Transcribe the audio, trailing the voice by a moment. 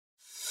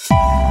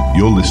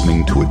You're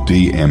listening to a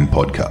DM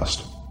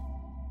podcast.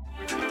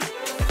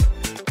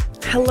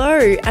 Hello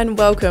and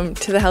welcome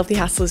to the Healthy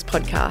Hustlers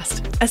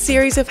podcast, a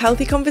series of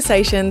healthy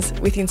conversations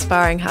with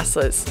inspiring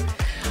hustlers.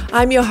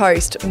 I'm your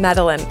host,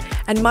 Madeline,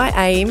 and my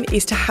aim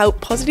is to help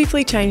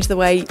positively change the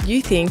way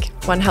you think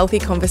one healthy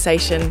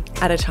conversation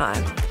at a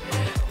time.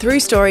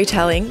 Through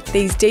storytelling,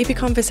 these deeper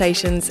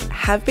conversations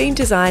have been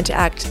designed to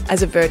act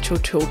as a virtual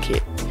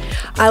toolkit.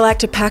 I like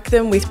to pack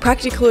them with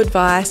practical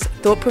advice,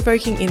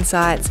 thought-provoking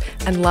insights,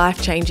 and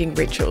life-changing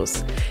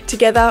rituals.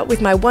 Together with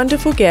my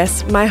wonderful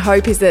guests, my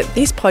hope is that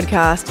this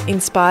podcast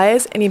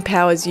inspires and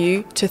empowers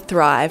you to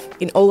thrive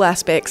in all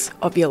aspects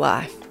of your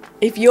life.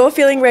 If you're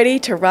feeling ready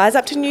to rise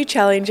up to new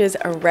challenges,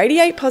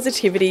 radiate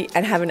positivity,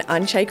 and have an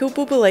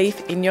unshakable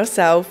belief in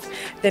yourself,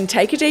 then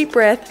take a deep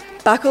breath,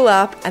 buckle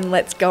up, and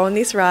let's go on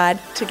this ride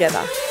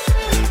together.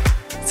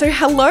 So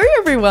hello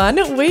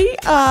everyone, we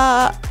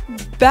are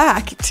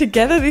back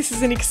together. This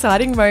is an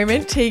exciting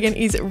moment. Tegan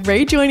is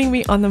rejoining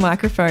me on the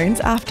microphones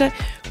after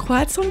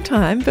quite some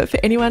time, but for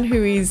anyone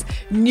who is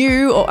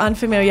new or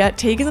unfamiliar,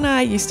 Tegan and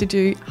I used to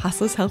do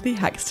Hustlers Healthy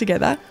Hacks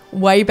together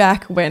way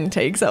back when,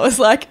 Tegan. That was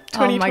like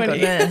 2020. Oh my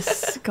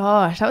goodness.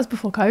 Gosh, that was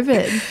before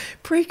COVID.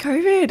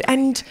 Pre-COVID.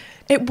 And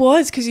it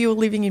was because you were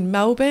living in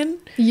Melbourne.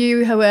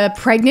 You were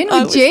pregnant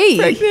with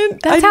G. I was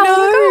pregnant. That's how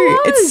long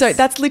ago it was.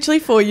 That's literally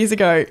 4 years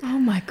ago. Oh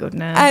my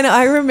goodness. And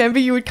I remember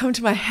you would come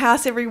to my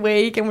house every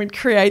week and we'd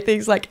create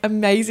these like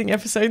amazing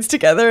episodes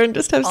together and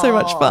just have so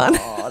much fun.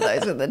 Oh,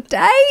 those were the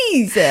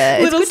days.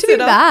 It's good to be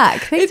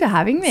back. Thanks for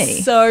having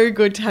me. So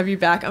good to have you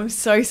back. I'm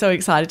so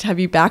excited to have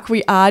you back.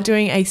 We are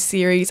doing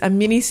a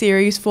mini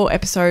series, 4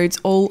 episodes,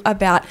 all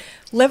about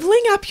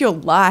leveling up your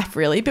life,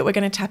 really, but we're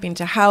going to tap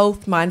into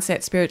health,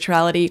 mindset,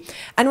 spirituality,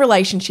 and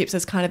relationships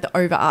as kind of the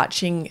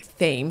overarching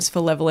themes for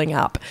leveling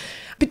up.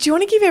 But do you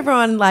want to give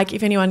everyone, like,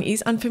 if anyone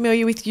is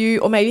unfamiliar with you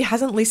or maybe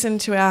hasn't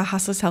listened to our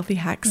Hustlers Healthy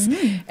Hacks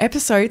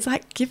episodes,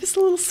 like, give us a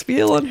little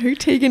spiel on who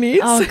Tegan is?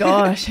 Oh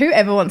gosh,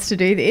 whoever wants to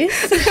do this.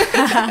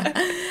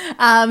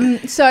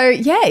 So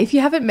yeah, if you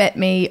haven't met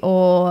me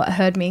or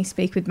heard me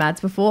speak with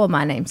Mads before,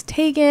 my name's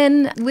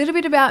Tegan. A little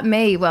bit about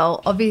me.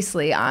 Well,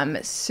 obviously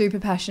I'm super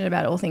passionate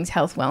about all things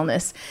health,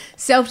 wellness,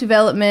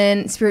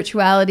 self-development,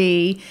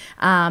 spirituality.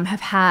 Have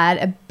had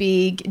a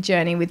big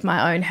journey with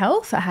my own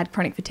health. I had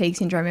chronic fatigue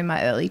syndrome in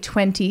my early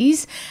 20s.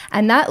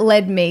 And that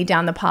led me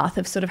down the path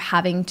of sort of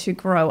having to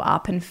grow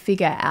up and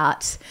figure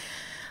out,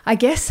 I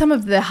guess, some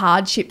of the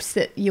hardships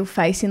that you'll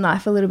face in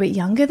life a little bit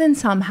younger than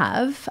some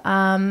have.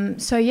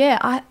 So yeah,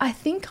 I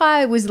think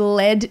I was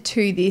led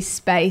to this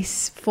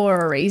space for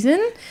a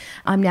reason.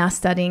 I'm now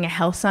studying a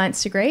health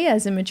science degree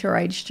as a mature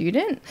age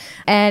student.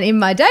 And in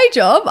my day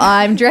job,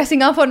 I'm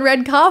dressing up on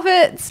red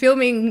carpets,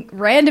 filming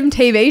random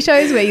TV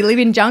shows where you live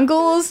in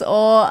jungles,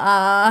 or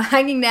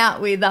hanging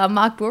out with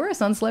Mark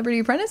Bouris on Celebrity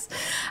Apprentice.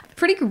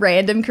 Pretty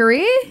random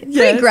career. Yes.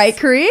 Pretty great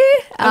career.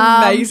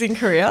 Amazing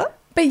career.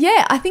 But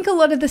yeah, I think a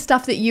lot of the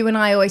stuff that you and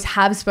I always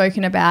have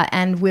spoken about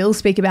and will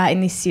speak about in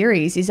this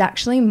series is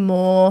actually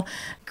more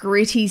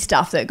gritty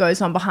stuff that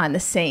goes on behind the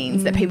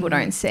scenes that people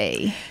don't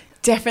see.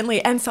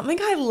 Definitely. And something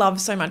I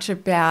love so much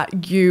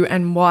about you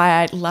and why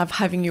I love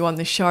having you on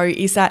the show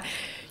is that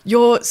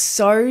you're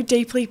so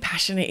deeply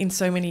passionate in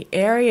so many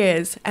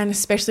areas, and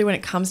especially when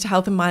it comes to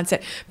health and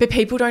mindset. But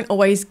people don't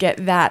always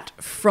get that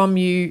from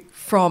you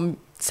from,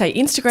 say,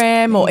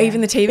 Instagram or even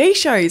the TV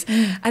shows.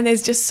 And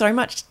there's just so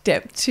much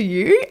depth to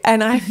you.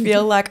 And I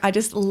feel like I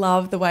just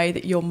love the way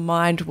that your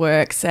mind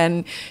works.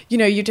 And, you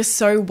know, you're just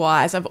so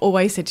wise. I've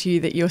always said to you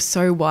that you're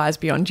so wise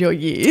beyond your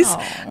years.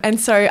 Oh. And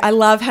so I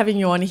love having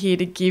you on here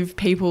to give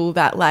people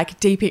that like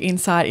deeper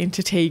insight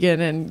into Tegan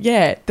and,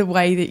 yeah, the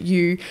way that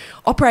you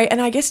operate.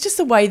 And I guess just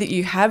the way that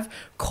you have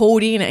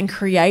called in and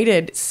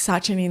created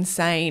such an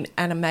insane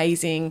and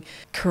amazing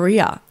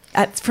career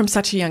from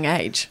such a young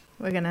age.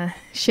 We're going to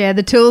share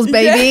the tools,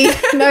 baby.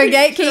 Yeah. No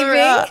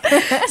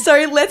gatekeeping.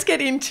 So let's get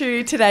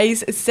into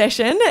today's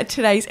session,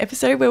 today's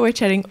episode where we're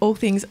chatting all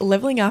things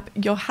leveling up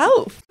your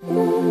health.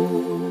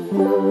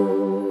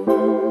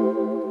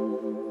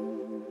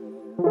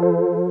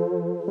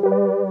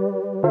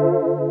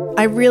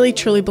 I really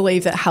truly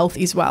believe that health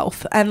is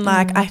wealth. And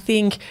like, I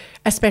think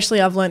especially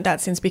I've learned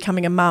that since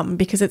becoming a mum,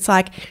 because it's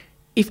like,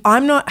 if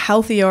I'm not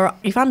healthy or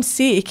if I'm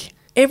sick,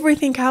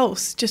 everything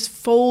else just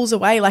falls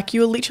away. Like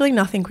you're literally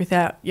nothing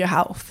without your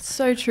health.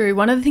 So true.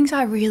 One of the things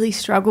I really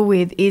struggle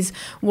with is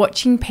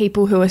watching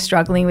people who are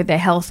struggling with their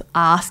health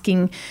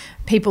asking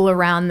people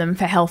around them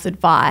for health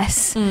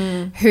advice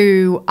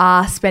who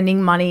are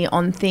spending money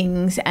on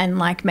things and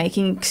like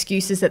making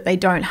excuses that they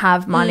don't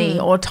have money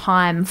or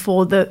time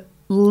for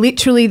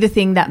literally the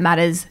thing that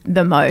matters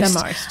the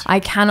most. I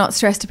cannot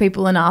stress to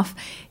people enough,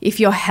 if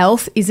your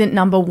health isn't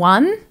number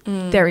one,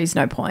 there is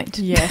no point.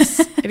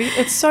 Yes,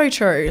 it's so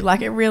true.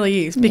 Like it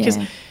really is, because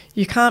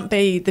you can't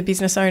be the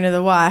business owner,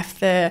 the wife,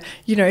 the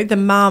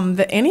mum,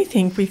 the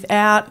anything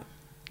without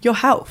your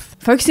health.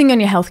 Focusing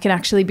on your health can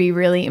actually be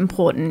really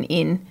important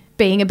in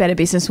being a better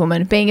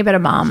businesswoman, being a better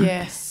mum.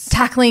 Yes.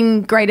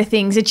 Tackling greater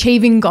things,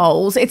 achieving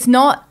goals. It's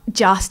not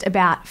just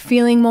about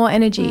feeling more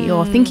energy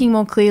or thinking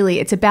more clearly.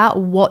 It's about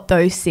what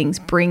those things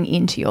bring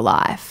into your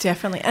life.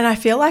 Definitely. And I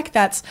feel like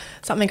that's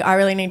something I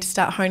really need to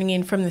start honing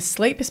in from the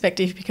sleep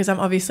perspective, because I'm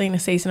obviously in a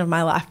season of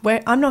my life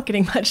where I'm not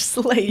getting much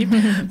sleep,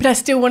 but I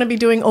still want to be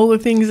doing all the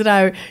things that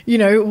I,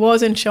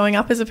 was and showing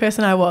up as a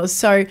person I was.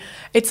 So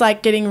it's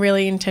like getting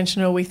really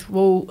intentional with,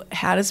 well,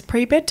 how does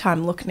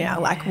pre-bedtime look now? Yeah.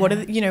 Like what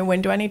are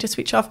when do I need to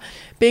switch off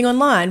being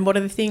online? What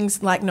are the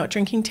things like not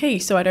drinking tea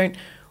so I don't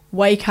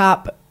wake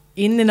up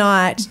in the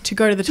night to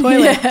go to the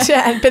toilet,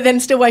 but then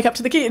still wake up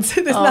to the kids.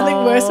 There's nothing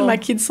worse than my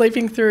kids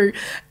sleeping through,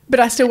 but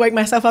I still wake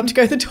myself up to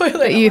go to the toilet.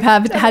 But you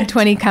have had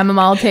 20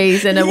 chamomile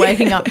teas and are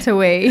waking up to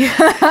wee.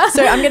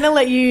 So I'm going to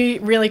let you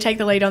really take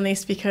the lead on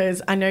this,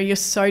 because I know you're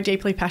so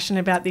deeply passionate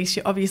about this.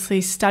 You're obviously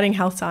studying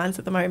health science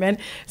at the moment.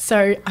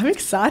 So I'm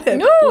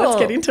excited. Let's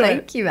get into it.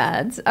 Thank you,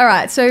 Mads. All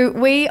right. So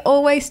we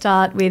always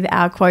start with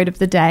our quote of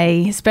the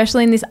day,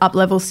 especially in this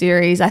up-level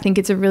series. I think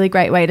it's a really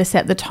great way to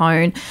set the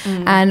tone.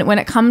 And when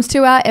it comes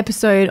to our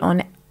episode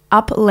on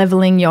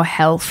up-leveling your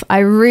health, I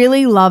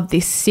really love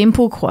this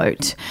simple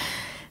quote.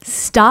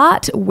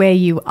 Start where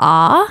you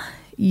are,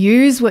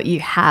 use what you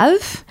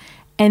have,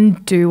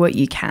 and do what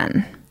you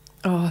can.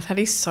 Oh, that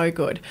is so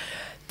good.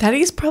 That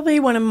is probably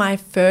one of my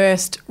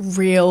first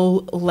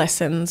real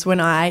lessons when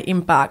I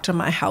embarked on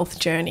my health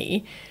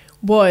journey,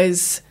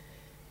 was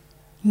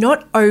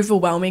not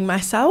overwhelming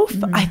myself.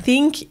 I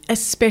think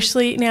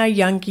especially in our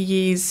younger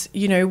years,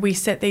 we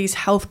set these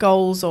health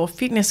goals or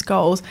fitness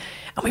goals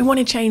and we want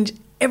to change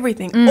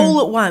everything all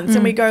at once.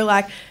 And we go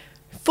like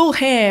full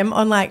ham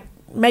on like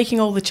making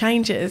all the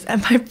changes.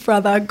 And my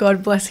brother,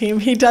 God bless him,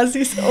 he does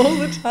this all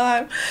the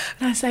time.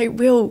 And I say,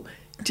 Will,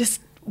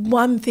 just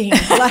one thing,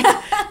 like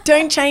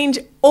don't change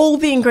all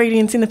the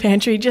ingredients in the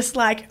pantry, just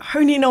like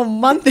hone in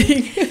on one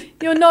thing.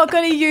 You're not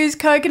going to use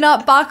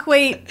coconut,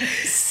 buckwheat,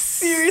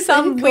 Seriously,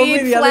 some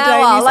weird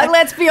flour. Like,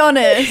 let's be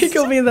honest. He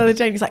called me the other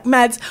day and he's like,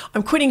 Mads,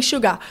 I'm quitting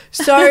sugar.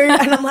 So,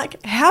 and I'm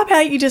like, how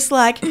about you just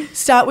like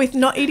start with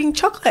not eating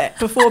chocolate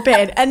before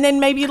bed and then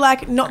maybe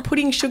like not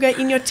putting sugar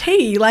in your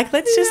tea. Like,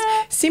 let's just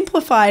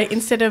simplify it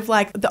instead of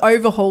like the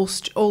overhaul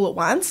all at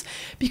once,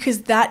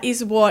 because that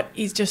is what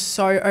is just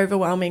so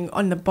overwhelming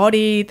on the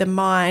body, the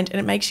mind, and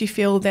it makes you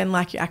feel then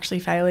like you're actually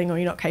failing or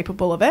you're not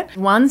capable of it.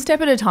 One step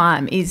at a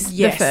time is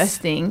the first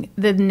thing.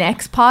 The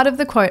next part of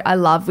the quote I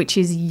love, which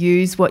is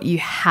use what you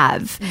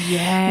have,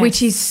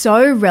 which is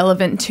so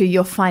relevant to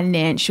your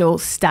financial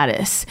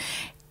status.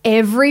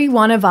 Every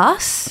one of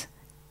us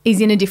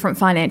is in a different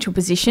financial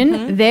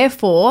position,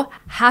 therefore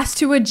has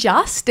to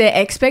adjust their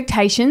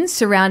expectations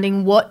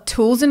surrounding what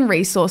tools and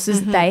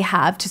resources they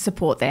have to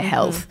support their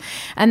health.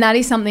 And that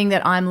is something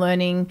that I'm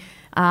learning.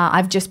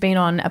 I've just been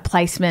on a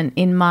placement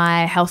in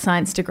my health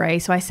science degree.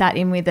 So I sat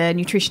in with a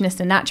nutritionist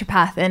and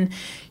naturopath, and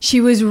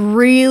she was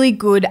really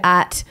good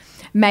at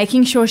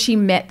making sure she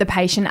met the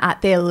patient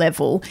at their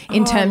level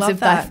in terms of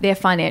their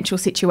financial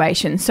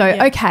situation. So,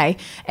 okay,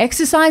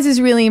 exercise is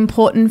really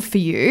important for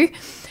you,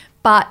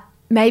 but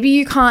maybe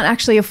you can't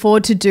actually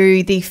afford to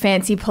do the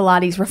fancy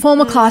Pilates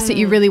reformer class that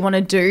you really want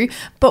to do,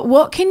 but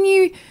what can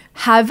you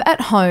have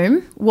at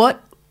home? What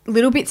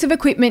little bits of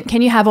equipment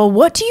can you have, or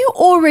what do you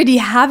already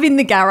have in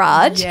the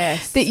garage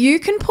that you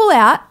can pull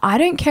out? I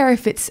don't care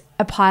if it's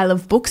a pile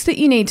of books that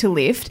you need to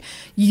lift.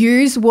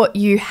 Use what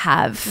you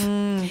have.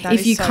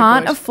 If you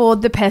can't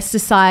afford the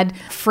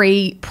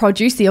pesticide-free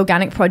produce, the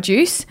organic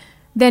produce,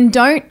 then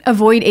don't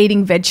avoid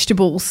eating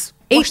vegetables.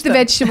 Eat the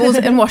vegetables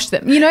and wash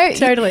them,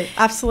 Totally,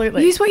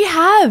 absolutely. Use what you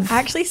have. I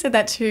actually said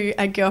that to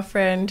a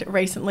girlfriend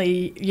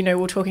recently.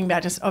 We're talking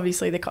about just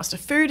obviously the cost of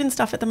food and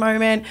stuff at the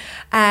moment.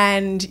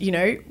 And,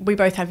 we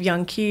both have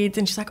young kids.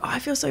 And she's like, I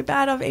feel so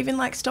bad. I've even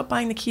like stopped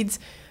buying the kids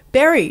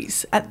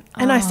berries.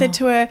 And I said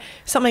to her,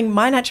 something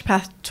my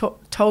naturopath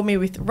told me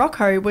with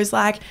Rocco was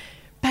like,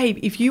 babe,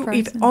 if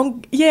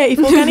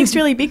organic's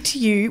really big to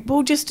you,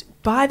 we'll just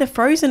buy the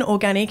frozen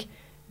organic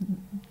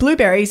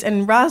blueberries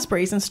and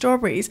raspberries and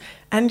strawberries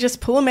and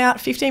just pull them out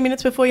 15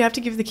 minutes before you have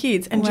to give the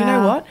kids. And do you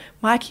know what?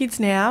 My kids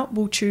now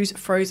will choose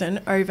frozen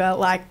over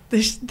like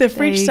the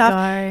fridge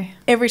stuff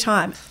every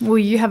time. Well,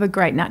 you have a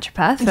great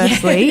naturopath,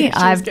 firstly.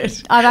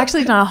 I've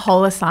actually done a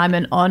whole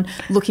assignment on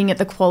looking at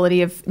the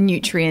quality of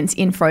nutrients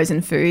in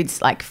frozen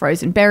foods, like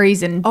frozen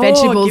berries and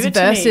vegetables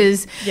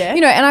versus,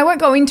 and I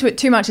won't go into it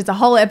too much. It's a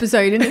whole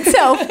episode in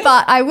itself,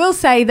 but I will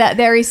say that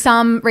there is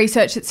some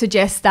research that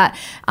suggests that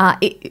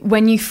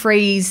when you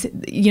freeze,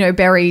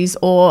 berries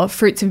or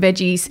fruits and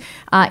veggies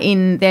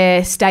in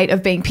their state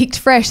of being picked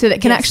fresh, that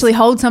it can actually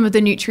hold some of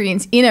the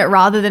nutrients in it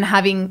rather than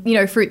having,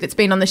 fruit that's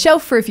been on the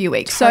shelf for a few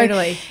weeks.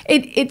 Totally.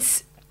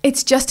 So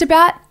it's just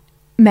about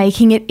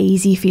making it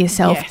easy for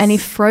yourself. Yes. And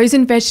if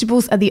frozen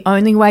vegetables are the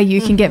only way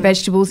you can get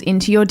vegetables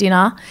into your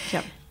dinner,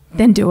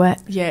 then do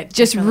it. Yeah,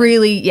 just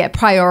really,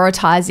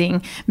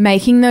 prioritizing,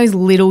 making those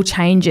little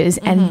changes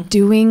and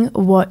doing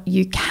what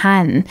you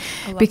can.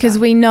 Because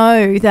we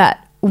know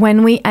that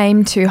when we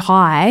aim too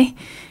high,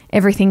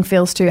 everything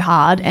feels too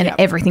hard and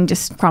everything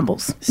just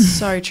crumbles.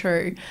 So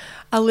true.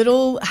 A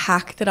little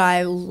hack that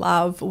I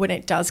love when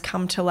it does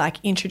come to like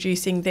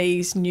introducing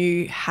these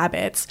new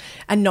habits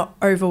and not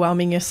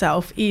overwhelming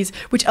yourself is,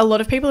 which a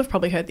lot of people have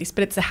probably heard this,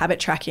 but it's the habit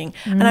tracking.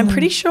 And I'm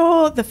pretty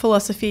sure the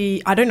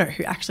philosophy, I don't know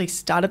who actually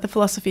started the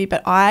philosophy,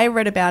 but I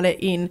read about it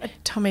in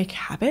Atomic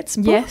Habits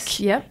book. Yes,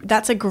 yep.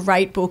 That's a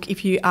great book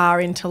if you are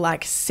into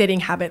like setting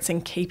habits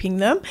and keeping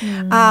them.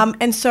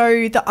 And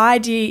so the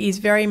idea is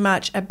very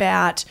much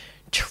about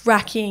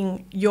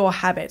tracking your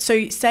habits.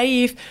 So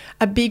say if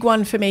a big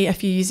one for me a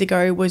few years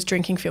ago was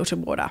drinking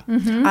filtered water.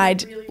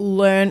 I'd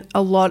learn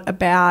a lot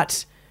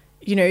about,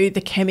 you know,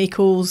 the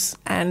chemicals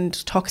and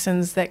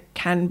toxins that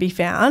can be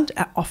found,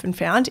 are often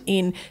found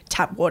in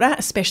tap water,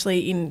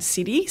 especially in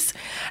cities.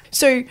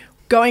 So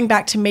going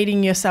back to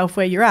meeting yourself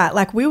where you're at,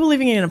 like we were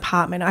living in an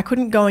apartment. I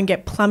couldn't go and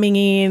get plumbing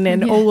in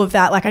and all of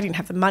that. Like I didn't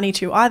have the money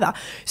to either.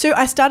 So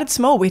I started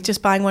small with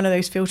just buying one of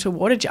those filter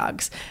water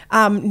jugs.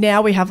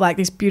 Now we have like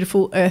this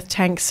beautiful earth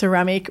tank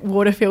ceramic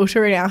water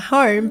filter in our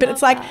home, but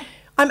it's like,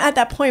 I'm at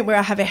that point where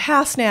I have a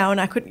house now and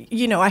I could,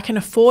 you know, I can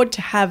afford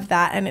to have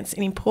that and it's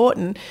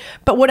important.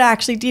 But what I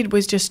actually did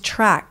was just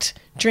tracked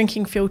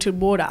drinking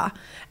filtered water,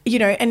 you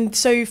know, and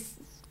so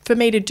for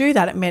me to do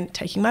that, it meant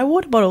taking my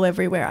water bottle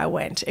everywhere I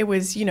went. It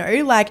was, you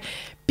know, like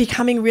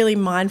becoming really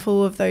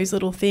mindful of those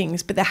little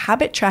things. But the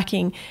habit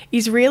tracking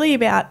is really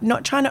about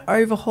not trying to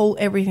overhaul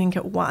everything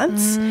at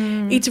once.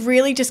 It's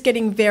really just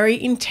getting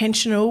very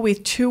intentional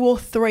with 2 or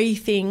 3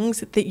 things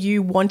that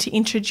you want to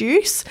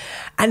introduce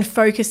and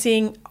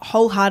focusing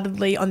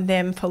wholeheartedly on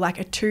them for like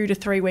a 2 to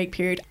 3 week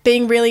period.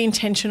 Being really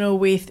intentional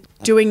with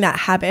doing that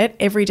habit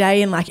every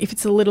day, and like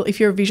if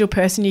you're a visual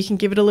person, you can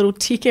give it a little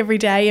tick every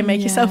day and make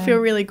yourself feel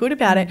really good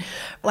about it.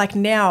 Like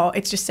now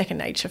it's just second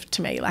nature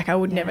to me. Like I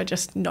would never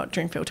just not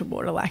drink filtered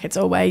water. Like it's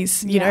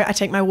always, you know, I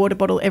take my water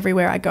bottle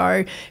everywhere I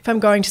go. If I'm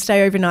going to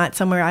stay overnight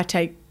somewhere, I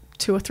take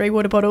 2 or 3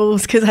 water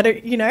bottles because I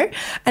don't, you know,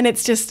 and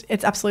it's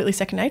absolutely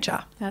second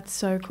nature. That's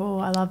so cool.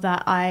 I love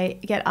that. I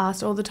get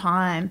asked all the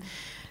time,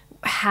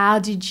 how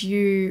did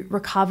you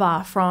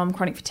recover from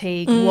chronic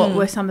fatigue? What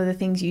were some of the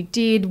things you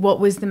did? What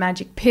was the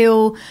magic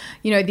pill?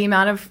 You know, the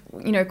amount of,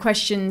 you know,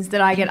 questions that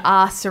I get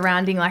asked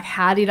surrounding like,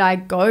 how did I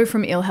go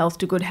from ill health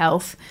to good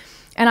health?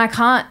 And I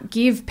can't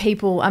give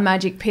people a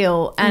magic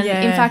pill. And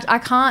in fact,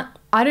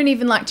 I don't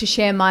even like to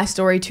share my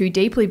story too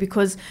deeply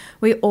because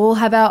we all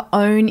have our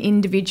own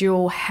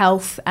individual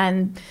health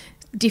and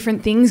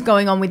different things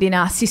going on within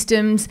our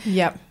systems.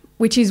 Yep.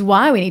 Which is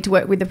why we need to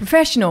work with a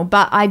professional.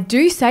 But I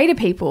do say to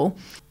people,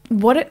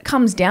 what it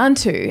comes down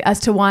to as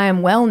to why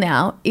I'm well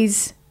now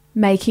is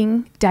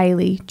making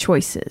daily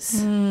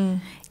choices.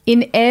 In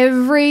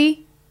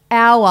every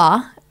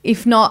hour,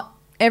 if not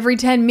every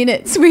 10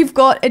 minutes, we've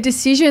got a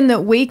decision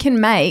that we can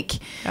make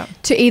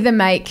to either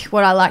make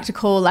what I like to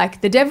call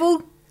like the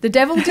devil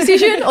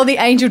decision or the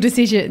angel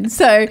decision.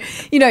 So,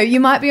 you know, you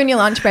might be on your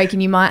lunch break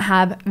and you might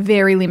have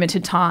very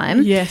limited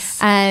time. Yes.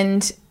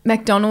 And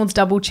McDonald's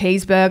double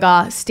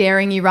cheeseburger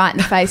staring you right in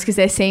the face because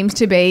there seems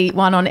to be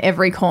one on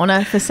every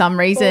corner for some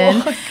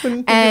reason.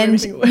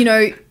 And, you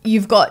know,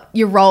 you've got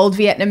your rolled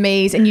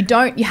Vietnamese and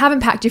you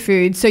haven't packed your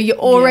food. So you're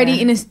already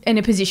in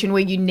a position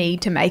where you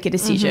need to make a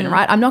decision,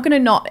 right? I'm not going to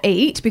not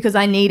eat because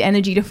I need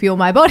energy to fuel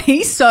my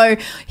body. So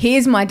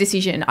here's my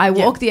decision. I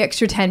walk the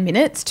extra 10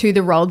 minutes to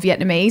the rolled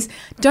Vietnamese.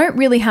 Don't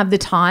really have the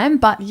time,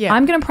 but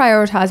I'm going to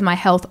prioritize my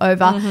health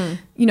over,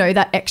 you know,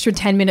 that extra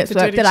 10 minutes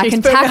work that I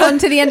can tack on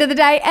to the end of the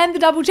day and the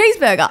double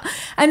cheeseburger.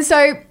 And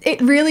so it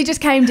really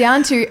just came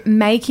down to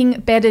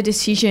making better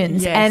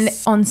decisions. And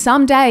on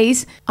some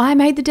days I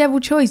made the devil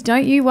choice.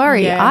 Don't you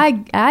worry.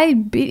 I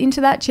bit into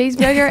that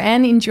cheeseburger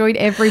and enjoyed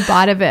every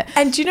bite of it.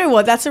 And do you know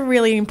what? That's a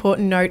really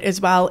important note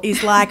as well,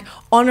 is like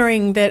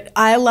honouring that.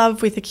 I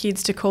love with the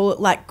kids to call it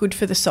like good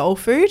for the soul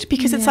food,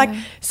 because it's like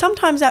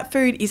sometimes that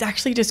food is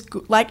actually just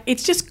good. Like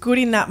it's just good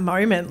in that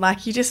moment.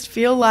 Like you just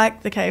feel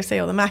like the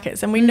KFC or the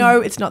Macca's, and we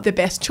know it's not the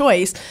best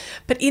choice,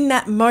 but in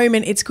that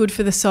moment it's good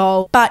for the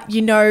soul. But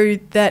you know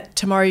that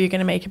tomorrow you're going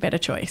to make a better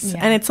choice.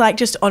 And it's like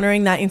just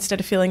honouring that instead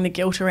of feeling the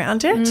guilt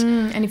around it.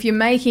 And if you're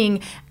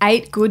making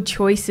 8 good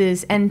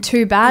choices and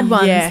 2 bad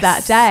ones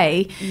that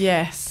day,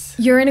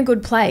 you're in a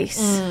good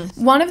place.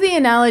 One of the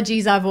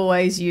analogies I've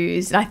always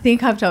used, I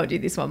think I've told you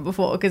this one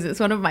before because it's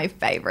one of my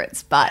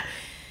favourites, but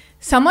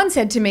someone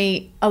said to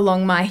me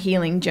along my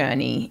healing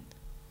journey,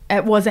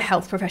 it was a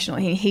health professional,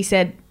 he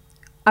said,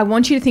 I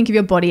want you to think of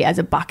your body as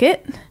a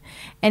bucket,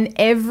 and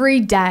every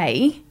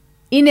day,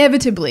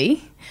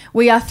 inevitably,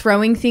 we are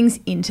throwing things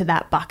into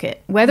that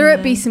bucket, whether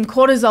it be some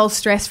cortisol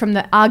stress from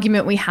the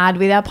argument we had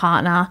with our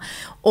partner,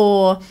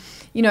 or,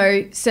 you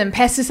know, some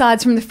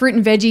pesticides from the fruit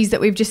and veggies that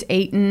we've just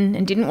eaten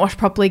and didn't wash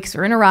properly because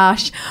we're in a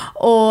rush,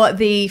 or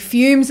the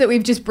fumes that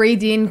we've just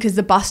breathed in because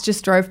the bus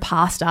just drove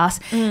past us.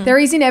 There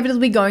is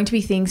inevitably going to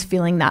be things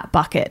filling that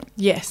bucket.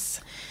 Yes.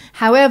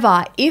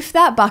 However, if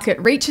that bucket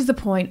reaches the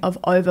point of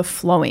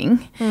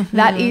overflowing,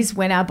 that is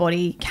when our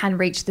body can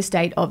reach the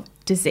state of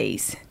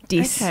disease,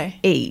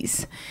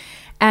 dis-ease.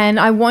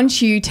 And I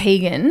want you,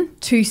 Tegan,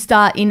 to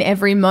start in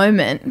every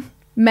moment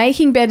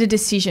making better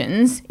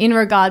decisions in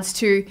regards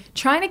to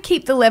trying to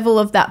keep the level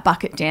of that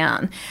bucket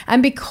down.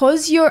 And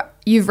because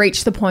you've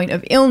reached the point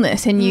of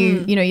illness and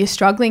you're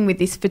struggling with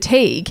this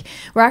fatigue,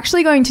 we're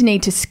actually going to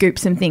need to scoop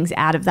some things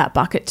out of that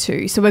bucket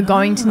too. So we're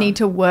going to need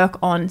to work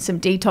on some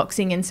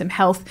detoxing and some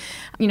health,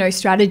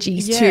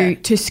 strategies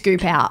to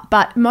scoop out.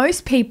 But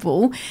most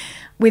people,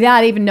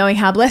 without even knowing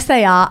how blessed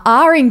they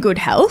are in good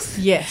health.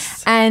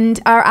 Yes. And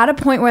are at a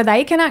point where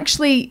they can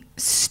actually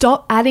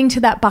stop adding to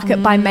that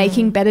bucket by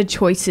making better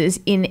choices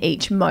in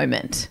each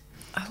moment.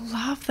 I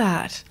love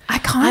that. I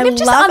kind of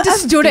just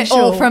understood it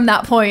all from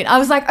that point. I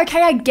was like,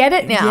 okay, I get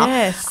it now.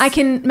 Yes. I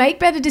can make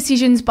better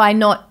decisions by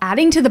not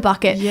adding to the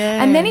bucket.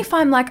 Yeah. And then if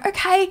I'm like,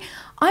 okay,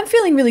 I'm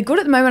feeling really good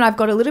at the moment. I've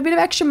got a little bit of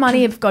extra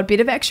money. I've got a bit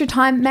of extra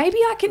time. Maybe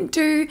I can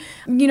do,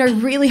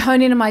 really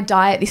hone in on my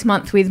diet this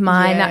month with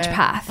my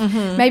naturopath.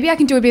 Mm-hmm. Maybe I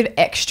can do a bit of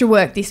extra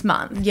work this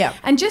month. Yeah.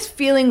 And just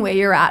feeling where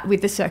you're at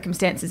with the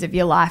circumstances of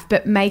your life,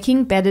 but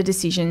making better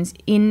decisions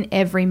in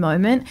every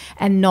moment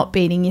and not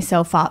beating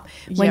yourself up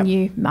when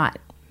you might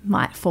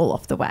fall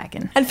off the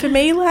wagon. And for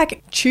me,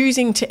 like,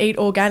 choosing to eat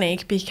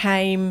organic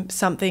became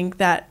something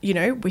that,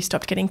 we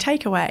stopped getting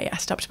takeaway. I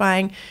stopped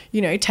buying,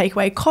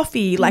 takeaway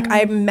coffee. Like,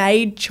 I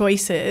made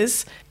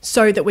choices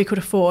so that we could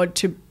afford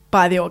to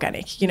buy the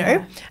organic,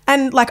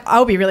 And, like,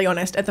 I'll be really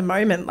honest, at the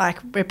moment, like,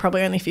 we're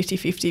probably only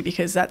 50-50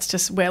 because that's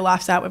just where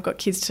life's at. We've got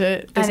kids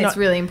to... And it's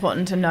really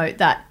important to note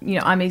that,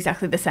 I'm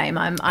exactly the same.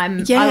 I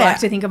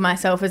like to think of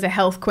myself as a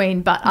health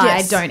queen, but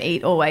I don't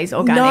eat always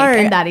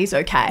organic, and that is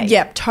okay.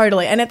 Yep,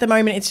 totally. And at the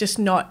moment, it's just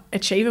not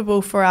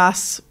achievable for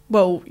us.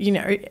 Well,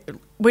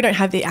 we don't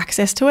have the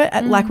access to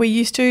it like we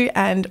used to,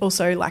 and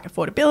also like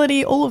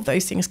affordability, all of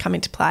those things come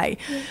into play.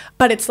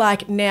 But it's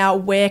like, now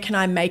where can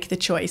I make the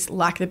choice,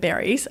 like the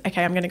berries?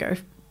 Okay, I'm going to go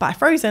buy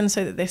frozen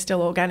so that they're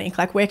still organic.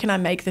 Like, where can I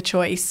make the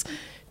choice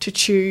to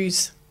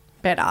choose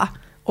better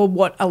or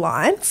what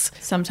aligns?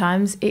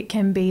 Sometimes it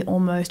can be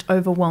almost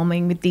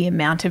overwhelming with the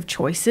amount of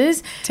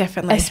choices.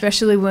 Definitely.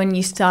 Especially when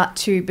you start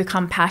to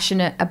become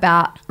passionate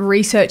about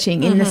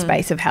researching in the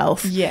space of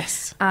health.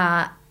 Yes.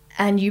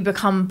 And you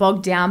become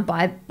bogged down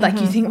by, like,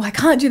 you think, well, I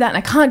can't do that and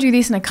I can't do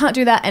this and I can't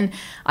do that. And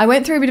I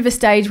went through a bit of a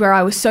stage where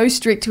I was so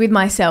strict with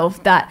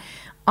myself that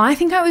I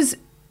think I was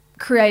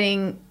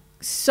creating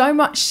so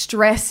much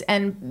stress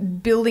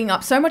and building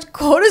up so much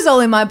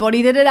cortisol in my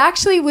body that it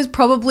actually was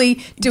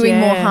probably doing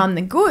more harm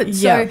than good.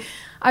 So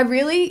I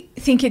really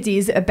think it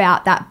is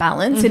about that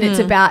balance, and it's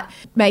about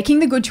making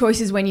the good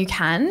choices when you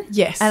can.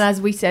 Yes. And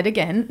as we said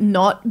again,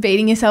 not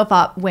beating yourself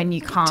up when you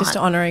can't. Just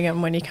honouring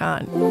them when you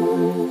can't.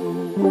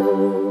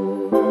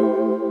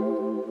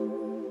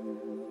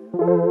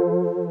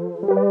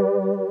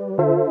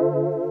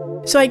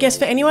 So I guess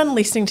for anyone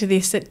listening to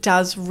this that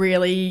does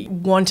really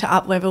want to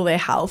up-level their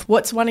health,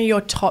 what's one of your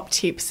top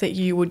tips that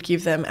you would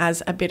give them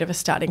as a bit of a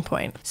starting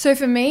point? So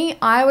for me,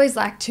 I always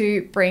like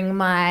to bring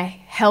my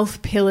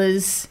health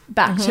pillars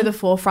back to the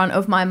forefront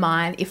of my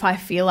mind if I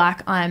feel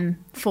like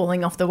I'm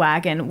falling off the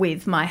wagon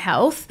with my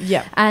health.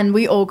 Yeah. And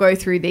we all go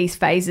through these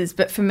phases,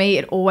 but for me,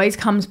 it always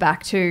comes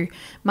back to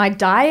my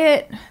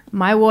diet,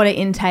 my water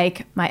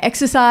intake, my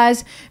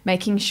exercise,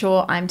 making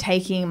sure I'm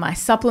taking my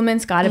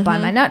supplements guided by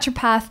my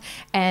naturopath,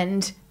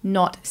 and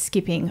not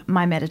skipping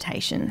my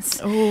meditations.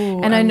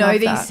 Ooh, and I know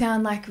these that.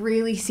 sound like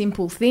really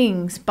simple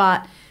things,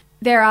 but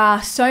there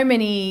are so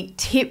many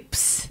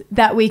tips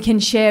that we can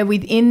share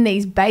within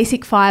these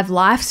basic 5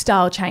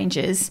 lifestyle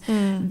changes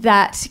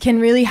that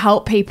can really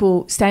help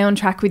people stay on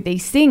track with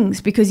these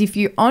things. Because if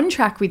you're on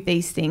track with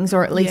these things,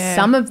 or at least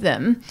some of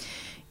them,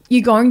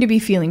 you're going to be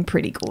feeling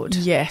pretty good.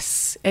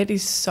 Yes, it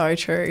is so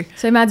true.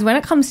 So, Mads, when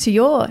it comes to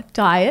your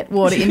diet,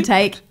 water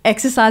intake,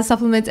 exercise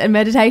supplements and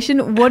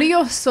meditation, what are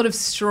your sort of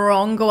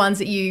stronger ones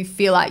that you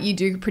feel like you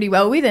do pretty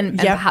well with, and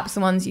perhaps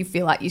the ones you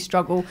feel like you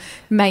struggle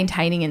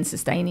maintaining and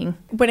sustaining?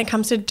 When it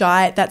comes to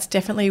diet, that's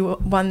definitely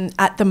one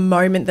at the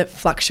moment that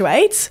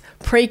fluctuates.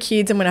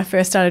 Pre-kids and when I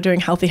first started doing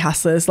Healthy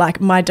Hustlers, like,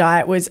 my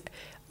diet was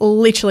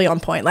literally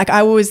on point. Like,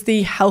 I was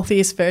the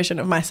healthiest version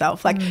of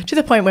myself, like to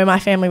the point where my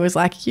family was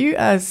like, you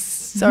are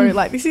so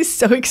like, this is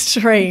so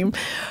extreme.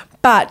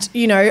 But,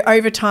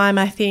 over time,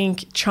 I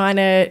think trying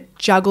to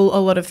juggle a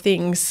lot of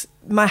things,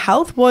 my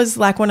health was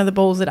like one of the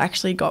balls that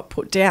actually got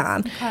put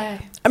down. Okay.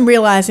 I'm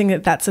realising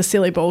that that's a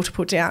silly ball to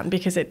put down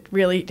because it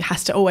really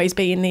has to always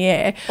be in the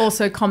air.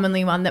 Also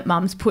commonly one that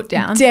mums put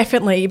down.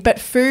 Definitely. But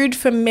food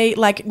for me,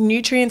 like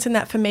nutrients and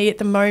that for me at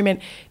the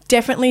moment,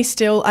 definitely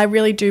still, I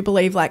really do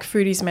believe like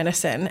food is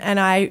medicine. And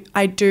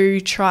I do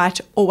try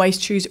to always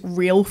choose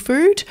real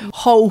food,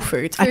 whole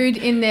foods. Food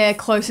in their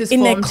closest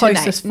form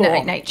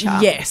to nature.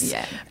 Yes.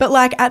 Yeah. But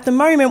like at the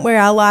moment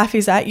where our life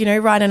is at,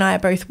 Ryan and I are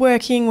both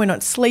working, we're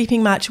not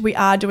sleeping much, we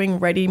are doing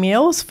ready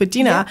meals for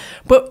dinner. Yeah.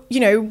 But,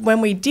 when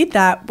we did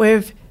that,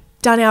 we've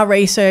done our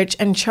research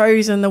and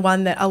chosen the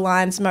one that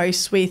aligns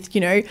most with,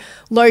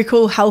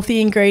 local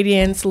healthy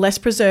ingredients, less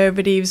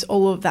preservatives,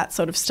 all of that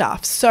sort of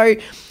stuff. So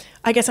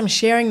I guess I'm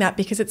sharing that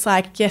because it's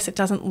like, yes, it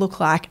doesn't look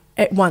like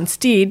it once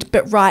did,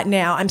 but right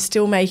now I'm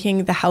still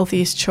making the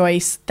healthiest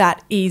choice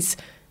that is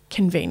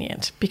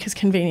convenient, because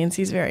convenience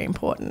is very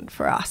important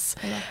for us.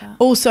 I love that.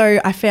 Also,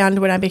 I found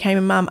when I became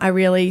a mum, I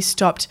really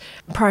stopped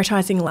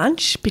prioritising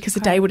lunch because the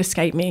day would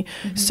escape me.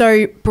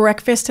 So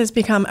breakfast has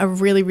become a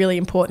really, really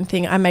important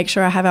thing. I make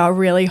sure I have our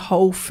really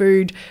whole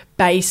food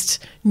based,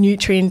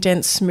 nutrient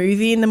dense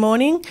smoothie in the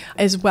morning,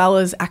 as well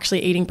as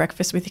actually eating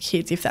breakfast with the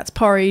kids, if that's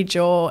porridge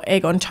or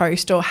egg on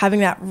toast or having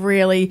that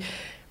really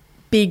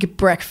big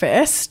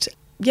breakfast.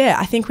 Yeah,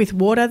 I think with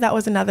water, that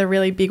was another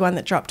really big one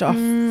that dropped off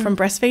from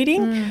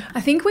breastfeeding.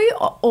 I think we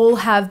all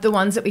have the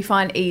ones that we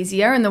find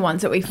easier and the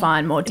ones that we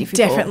find more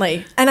difficult.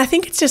 Definitely. And I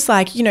think it's just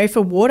like,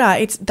 for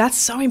water, that's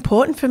so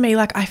important for me.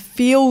 Like, I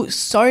feel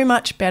so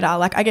much better.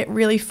 Like, I get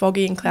really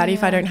foggy and cloudy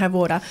if I don't have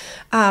water.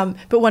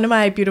 But one of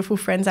my beautiful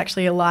friends,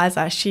 actually,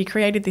 Eliza, she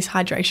created this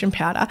hydration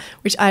powder,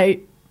 which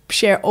I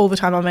share all the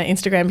time on my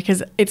Instagram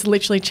because it's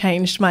literally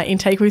changed my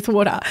intake with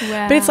water.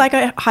 Wow. But it's like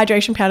a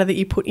hydration powder that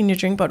you put in your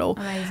drink bottle.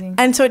 Amazing.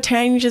 And so it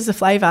changes the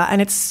flavour,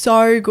 and it's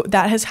so good.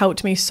 That has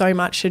helped me so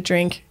much to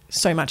drink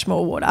so much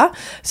more water.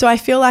 So I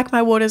feel like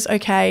my water's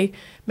okay.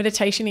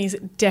 Meditation is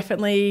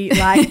definitely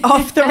like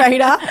off the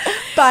radar,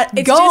 but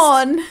it's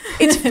gone.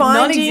 It's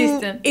finding,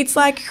 Non-existent. it's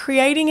like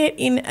creating it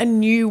in a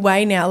new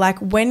way now. Like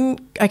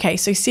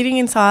so sitting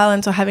in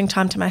silence or having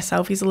time to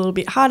myself is a little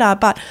bit harder,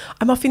 but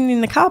I'm often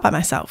in the car by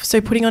myself.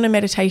 So putting on a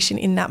meditation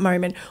in that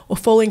moment, or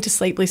falling to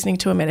sleep listening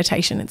to a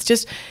meditation,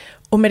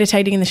 or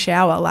meditating in the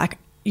shower, like,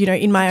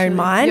 in my own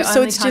mind. Your so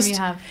only it's time just, you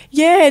have.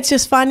 it's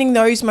just finding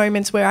those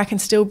moments where I can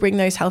still bring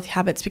those healthy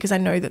habits because I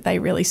know that they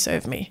really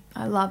serve me.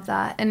 I love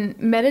that. And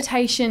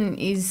meditation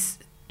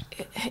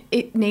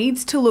it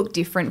needs to look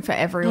different for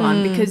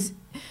everyone, because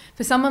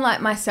for someone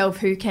like myself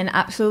who can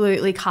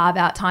absolutely carve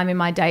out time in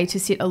my day to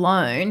sit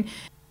alone,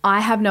 I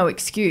have no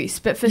excuse.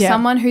 But for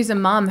someone who's a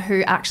mum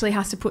who actually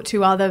has to put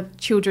two other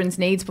children's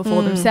needs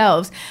before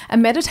themselves, a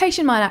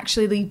meditation might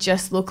actually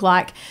just look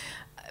like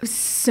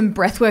some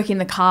breath work in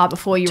the car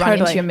before you run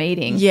into your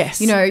meeting. Yes.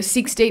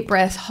 6 deep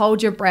breaths,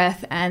 hold your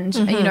breath, and,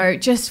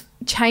 just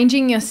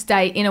changing your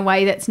state in a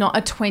way that's not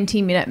a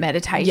 20-minute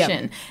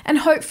meditation. Yep. And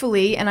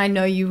hopefully, and I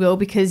know you will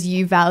because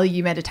you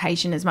value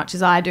meditation as much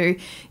as I do,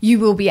 you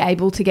will be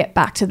able to get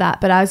back to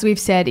that. But as we've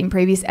said in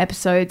previous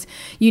episodes,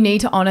 you need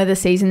to honour the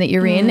season that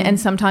you're in, and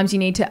sometimes you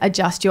need to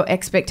adjust your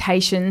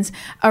expectations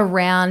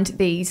around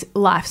these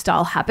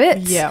lifestyle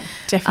habits. Yeah,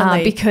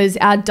 definitely. Because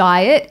our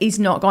diet is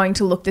not going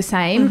to look the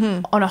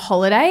same on a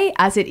holiday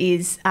as it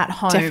is at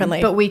home.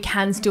 Definitely. But we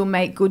can still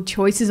make good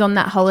choices on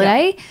that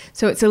holiday.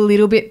 So it's a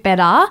little bit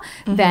better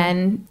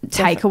than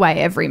take away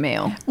every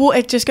meal. Well,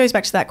 it just goes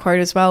back to that quote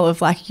as well of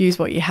like, use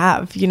what you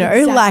have,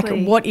 Exactly.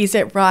 like what is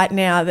it right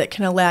now that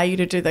can allow you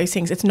to do those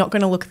things? It's not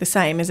going to look the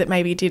same as it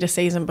maybe did a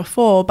season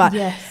before, but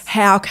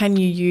how can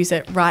you use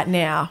it right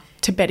now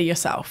to better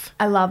yourself?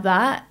 I love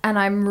that. And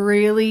I'm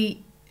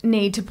really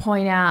need to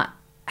point out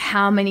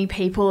how many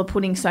people are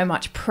putting so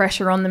much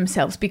pressure on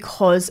themselves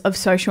because of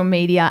social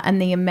media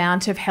and the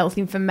amount of health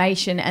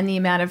information and the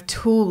amount of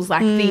tools,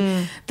 like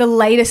the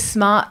latest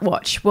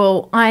smartwatch.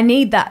 Well, I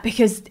need that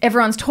because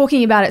everyone's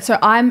talking about it, so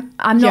I'm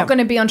not going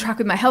to be on track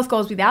with my health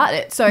goals without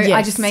it. So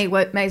I just may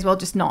as well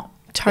just not.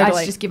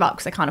 Totally. I just give up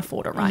because I can't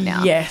afford it right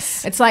now.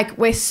 Yes. It's like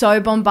we're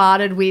so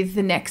bombarded with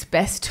the next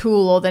best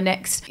tool or the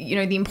next,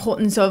 the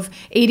importance of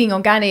eating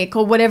organic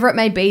or whatever it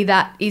may be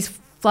that is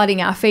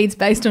flooding our feeds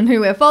based on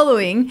who we're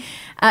following.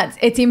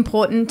 It's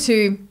important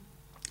to,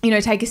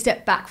 take a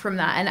step back from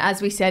that. And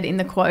as we said in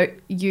the quote,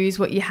 use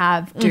what you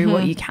have, do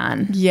what you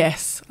can.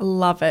 Yes,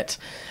 love it.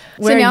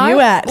 Where are you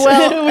at?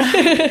 Well,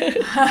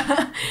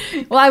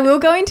 I will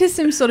go into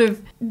some sort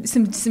of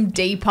some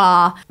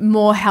deeper,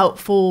 more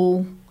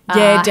helpful.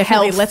 Yeah,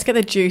 definitely. Health. Let's get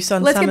the juice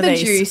on Let's some of get these.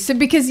 the juice. So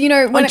because,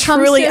 when it comes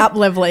truly to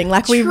up-leveling.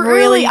 Like we truly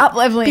really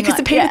up-leveling. Because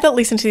the people that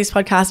listen to this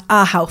podcast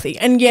are healthy.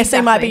 And yes,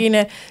 they might be in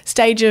a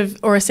stage of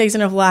or a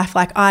season of life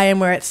like I am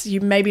where it's you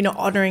maybe not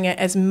honouring it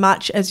as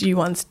much as you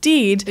once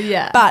did.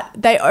 Yeah. But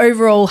they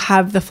overall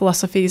have the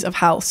philosophies of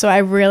health. So I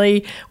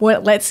really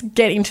let's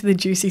get into the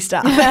juicy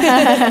stuff.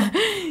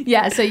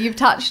 Yeah, so you've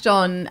touched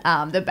on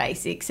the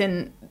basics,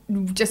 and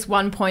just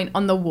one point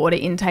on the water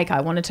intake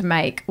I wanted to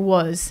make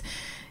was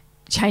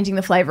changing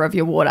the flavour of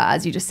your water,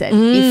 as you just said,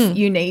 if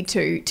you need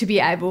to be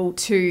able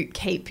to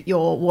keep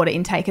your water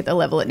intake at the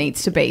level it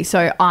needs to be.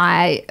 So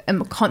I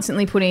am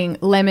constantly putting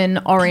lemon,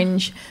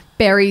 orange,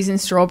 berries and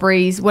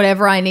strawberries,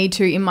 whatever I need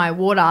to in my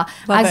water,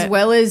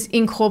 well as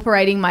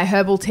incorporating my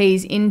herbal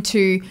teas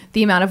into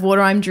the amount of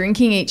water I'm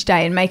drinking each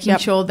day and making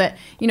sure that,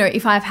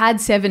 if I've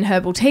had 7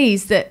 herbal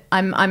teas, that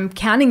I'm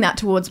counting that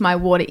towards my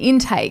water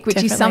intake,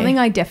 which is something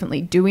I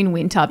definitely do in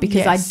winter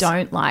because I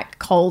don't like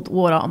cold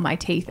water on my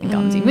teeth and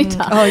gums in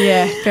winter. Oh,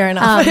 yeah, fair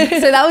enough.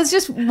 So that was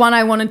just one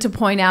I wanted to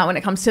point out when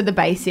it comes to the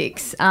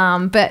basics.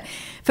 But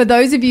for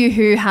those of you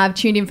who have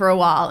tuned in for a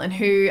while and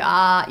who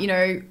are,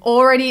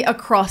 already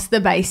across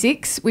the basics,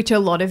 which a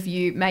lot of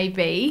you may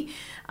be,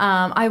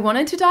 I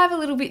wanted to dive a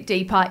little bit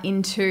deeper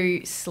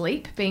into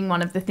sleep being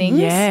one of the things.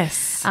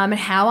 Yes. And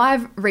how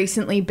I've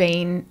recently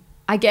been,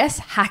 I guess,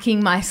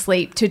 hacking my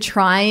sleep to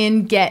try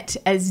and get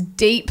as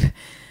deep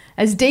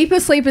as deep a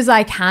sleep as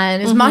I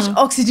can, as much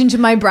oxygen to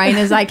my brain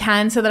as I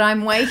can, so that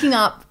I'm waking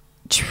up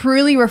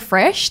truly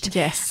refreshed.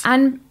 Yes.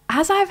 And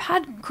as I've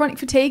had chronic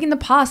fatigue in the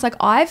past, like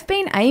I've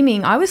been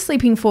aiming, I was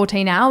sleeping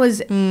 14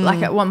 hours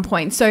like at one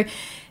point. So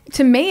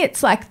to me,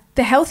 it's like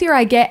the healthier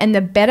I get and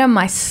the better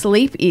my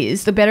sleep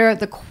is, the better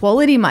the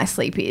quality my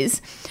sleep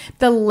is,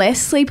 the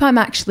less sleep I'm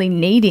actually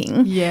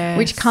needing. Yes.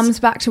 Which comes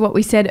back to what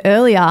we said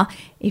earlier.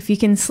 If you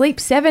can sleep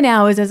 7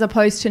 hours as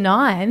opposed to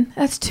 9,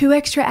 that's 2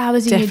 extra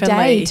hours in your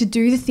day to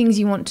do the things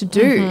you want to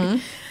do.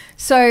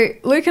 So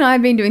Luke and I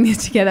have been doing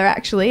this together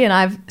actually, and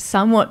I've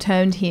somewhat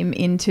turned him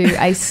into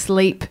a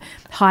sleep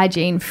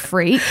hygiene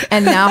freak,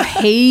 and now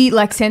he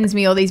like sends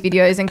me all these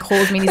videos and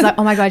calls me and he's like,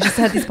 oh my God, I just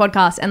heard this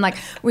podcast and like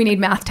we need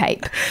mouth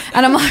tape.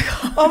 And I'm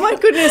like, oh my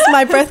goodness,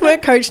 my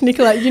breathwork coach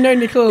Nicola, you know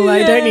Nicola,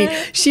 don't you?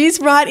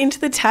 She's right into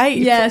the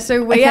tape. Yeah,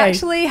 so we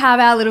actually have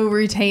our little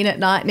routine at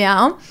night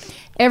now.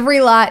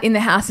 Every light in the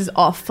house is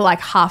off for like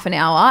half an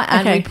hour,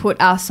 and we put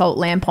our salt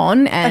lamp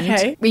on,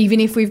 and even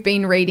if we've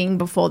been reading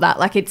before that,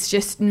 like it's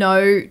just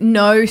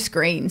no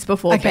screens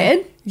before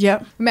bed.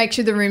 Yep. Make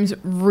sure the room's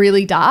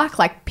really dark,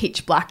 like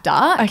pitch black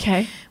dark.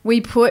 Okay.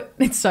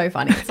 It's so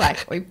funny. It's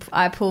like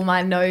I pull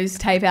my nose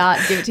tape out,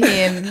 give it to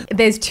him.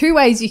 There's 2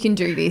 ways you can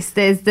do this.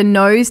 There's the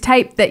nose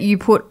tape that you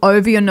put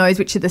over your nose,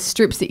 which are the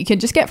strips that you can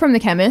just get from the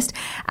chemist,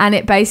 and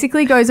it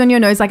basically goes on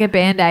your nose like a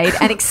Band-Aid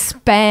and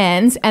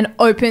expands and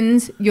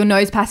opens your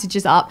nose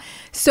passages up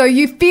so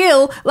you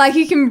feel like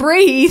you can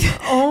breathe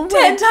 10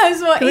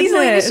 times more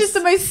easily. It's just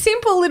the most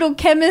simple little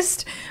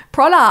chemist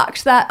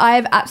product that I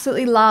have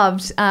absolutely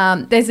loved.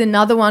 There's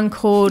another one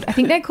called, I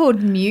think they're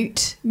called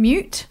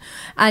Mute,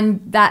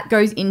 and that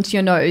goes into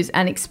your nose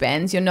and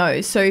expands your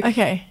nose. So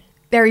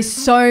there is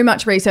so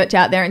much research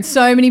out there and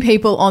so many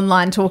people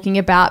online talking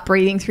about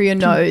breathing through your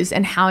nose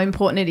and how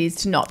important it is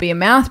to not be a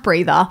mouth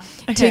breather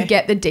to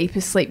get the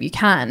deepest sleep you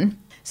can.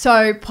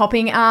 So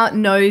popping our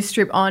nose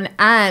strip on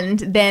and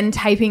then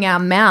taping our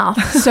mouth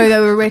so that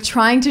we're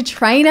trying to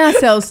train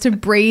ourselves to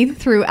breathe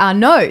through our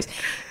nose.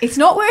 It's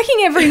not working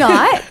every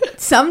night.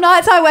 Some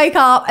nights I wake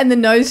up and the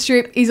nose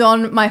strip is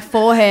on my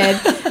forehead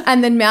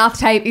and the mouth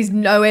tape is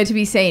nowhere to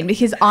be seen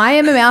because I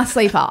am a mouth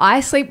sleeper. I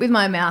sleep with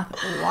my mouth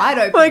wide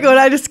open. Oh my God,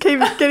 I just keep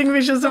getting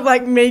visuals of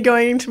like me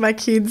going into my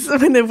kids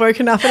when they've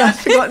woken up and I've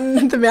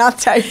forgotten the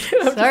mouth tape.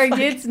 Sorry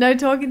kids, no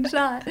talking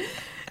tonight.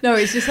 No,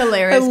 it's just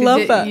hilarious. I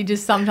love that. You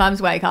just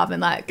sometimes wake up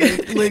and like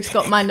Luke's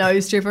got my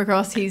nose strip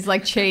across his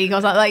like cheek. I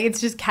was like it's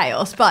just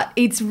chaos. But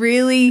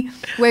we're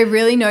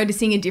really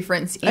noticing a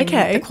difference in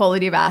the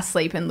quality of our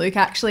sleep. And Luke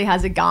actually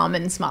has a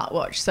Garmin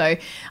smartwatch. So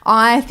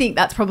I think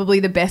that's probably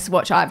the best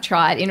watch I've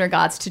tried in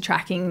regards to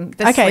tracking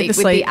the sleep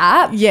with the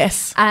app.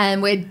 Yes.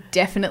 And we're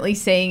definitely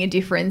seeing a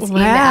difference in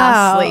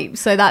our sleep.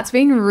 So that's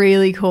been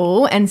really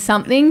cool and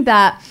something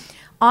that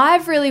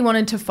I've really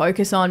wanted to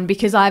focus on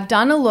because I've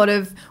done a lot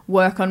of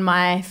work on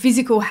my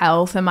physical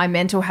health and my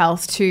mental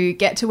health to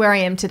get to where I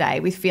am today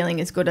with feeling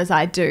as good as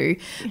I do.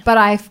 But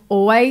I've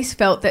always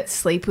felt that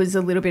sleep was a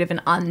little bit of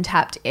an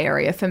untapped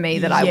area for me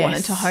that I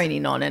wanted to hone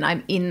in on, and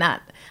I'm in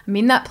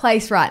that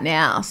place right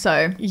now.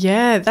 So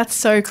yeah, that's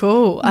so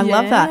cool. I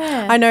love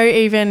that. I know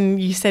even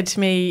you said to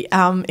me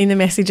in the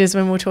messages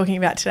when we were talking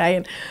about today,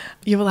 and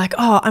you were like,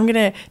 oh, I'm going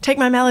to take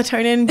my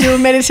melatonin, do a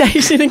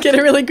meditation and get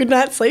a really good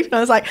night's sleep. And I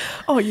was like,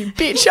 oh, you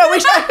bitch, I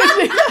wish I could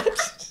do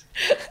that.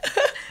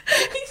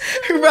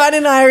 Ryan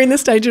and I are in the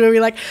stage where we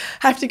like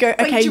have to go,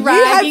 okay, you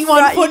have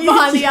one foot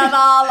behind the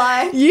other.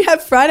 Like you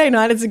have Friday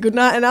night as a good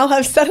night and I'll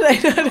have Saturday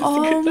night as a good night.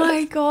 Oh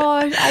my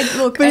God.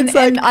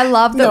 And I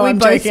love that we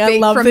both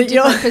speak from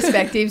different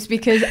perspectives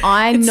because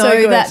I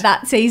know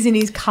that season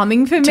is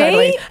coming for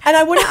me. And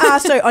I want to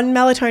ask, so on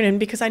melatonin,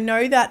 because I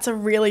know that's a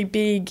really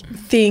big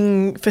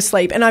thing for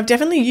sleep. And I've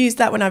definitely used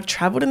that when I've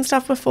traveled and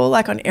stuff before,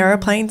 like on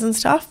aeroplanes and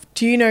stuff.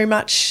 Do you know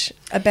much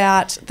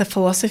about the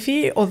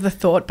philosophy or the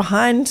thought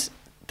behind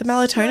the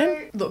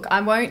melatonin? So, look,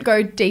 I won't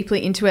go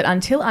deeply into it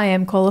until I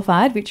am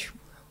qualified, which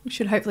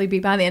should hopefully be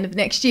by the end of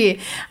next year.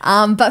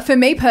 But for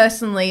me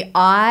personally,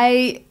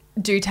 I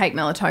do take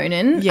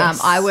melatonin.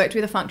 Yes. I worked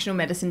with a functional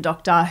medicine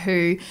doctor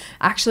who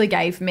actually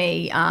gave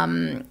me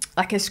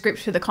like a script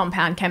for the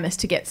compound chemist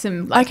to get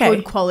some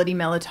good quality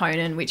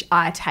melatonin, which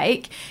I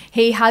take.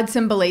 He had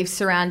some beliefs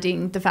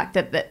surrounding the fact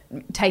that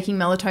taking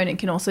melatonin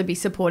can also be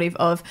supportive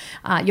of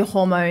your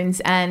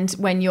hormones, and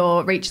when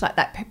you're reached like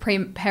that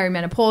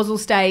perimenopausal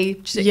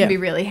stage, it can be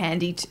really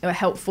handy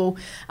helpful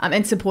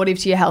and supportive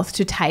to your health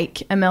to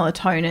take a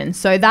melatonin.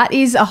 So that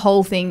is a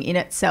whole thing in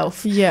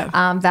itself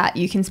that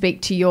you can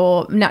speak to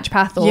your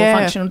naturopath or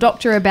functional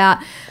doctor about.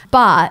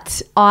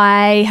 But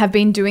I have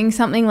been doing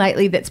something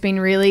lately that's been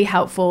really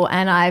helpful,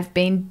 and I've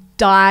been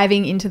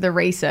diving into the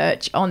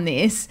research on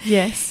this.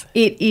 Yes.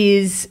 It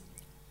is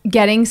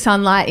getting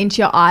sunlight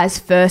into your eyes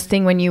first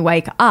thing when you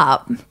wake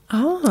up.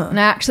 Oh. And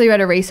I actually read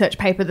a research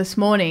paper this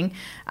morning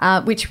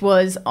which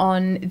was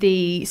on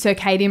the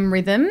circadian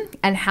rhythm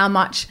and how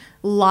much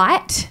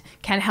light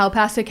can help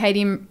our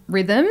circadian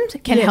rhythms,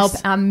 can Yes. help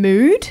our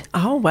mood.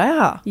 Oh,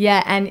 wow.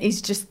 Yeah, and is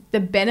just the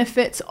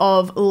benefits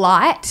of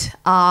light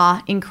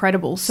are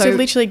incredible. So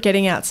literally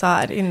getting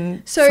outside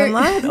in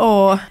sunlight,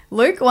 or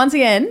Luke, once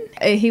again,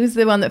 he was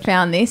the one that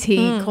found this.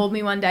 He called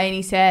me one day and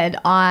he said,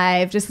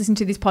 I've just listened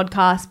to this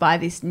podcast by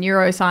this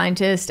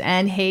neuroscientist,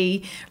 and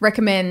he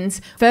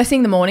recommends first thing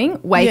in the morning,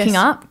 waking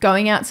Yes. up,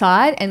 going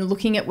outside and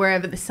looking at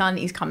wherever the sun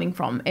is coming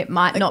from. It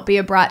might not be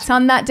a bright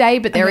sun that day,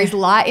 but there is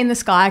light in the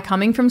sky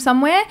coming from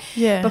somewhere.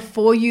 Yeah.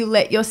 Before you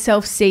let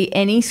yourself see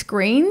any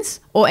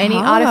screens or any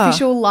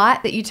artificial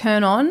light that you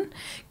turn on,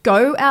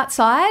 go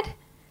outside,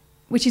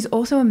 which is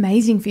also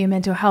amazing for your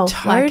mental health.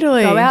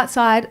 Totally. Like, go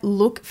outside,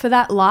 look for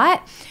that light,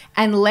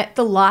 and let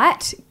the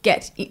light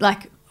get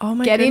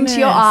into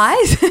your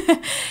eyes,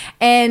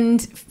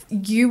 and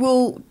you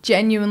will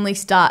genuinely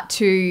start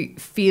to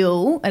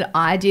feel, and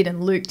I did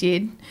and Luke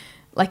did,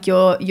 like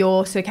your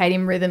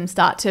circadian rhythm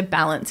start to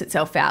balance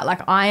itself out.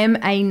 Like, I am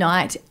a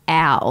night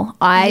owl.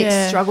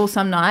 I struggle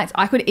some nights.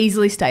 I could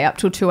easily stay up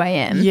till 2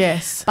 a.m.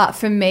 Yes. But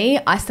for me,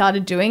 I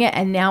started doing it,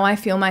 and now I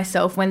feel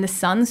myself, when the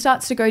sun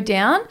starts to go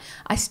down,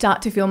 I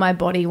start to feel my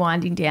body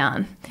winding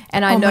down.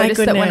 And I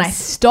noticed that when I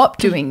stop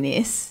doing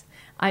this,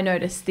 I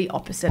noticed the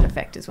opposite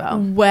effect as well.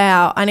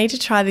 Wow, I need to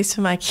try this for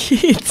my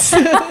kids.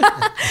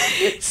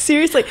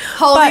 Seriously,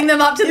 Holding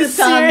them up to the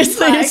sun.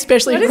 Seriously, like,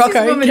 especially what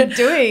Rocco. What is this woman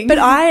doing? But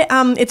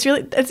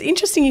it's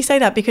interesting you say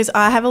that, because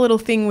I have a little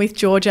thing with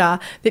Georgia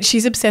that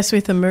she's obsessed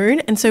with the moon,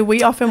 and so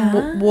we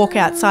often walk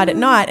outside at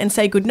night and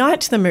say good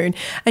night to the moon,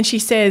 and she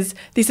says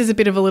this is a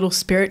bit of a little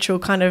spiritual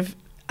kind of,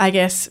 I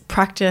guess,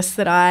 practice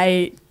that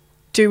I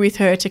do with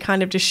her to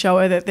kind of just show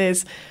her that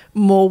there's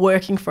more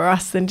working for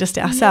us than just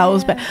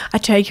ourselves. But I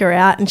take her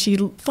out and she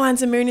finds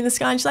the moon in the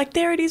sky and she's like,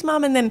 there it is,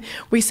 Mum. And then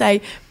we say,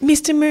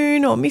 Mr.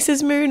 Moon or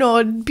Mrs. Moon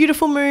or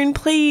beautiful moon,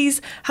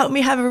 please help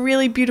me have a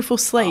really beautiful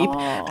sleep.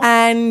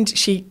 And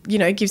she,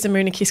 gives the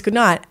moon a kiss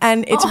goodnight.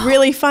 And it's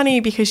really funny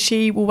because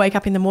she will wake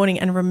up in the morning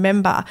and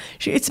remember,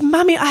 it's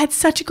Mummy, I had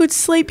such a good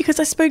sleep because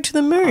I spoke to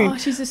the moon. Oh,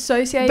 she's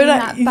associating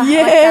that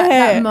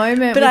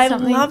moment. But I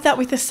love that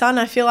with the sun.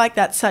 I feel like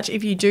that's such,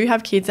 if you do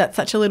have kids, that's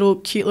such a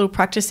cute little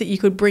practice that you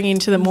could bring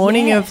into the morning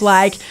of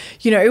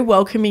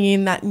welcoming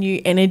in that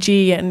new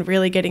energy and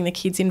really getting the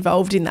kids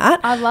involved in that.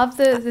 I love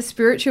the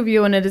spiritual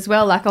view on it as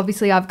well. Like,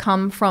 obviously I've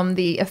come from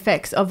the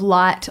effects of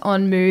light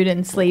on mood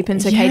and sleep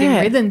and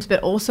circadian rhythms,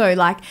 but also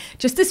like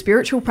just the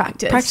spiritual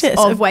practice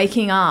of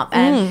waking up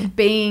and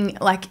being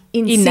like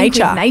in sync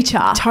nature. with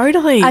nature.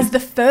 Totally. As the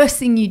first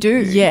thing you do.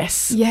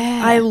 Yes.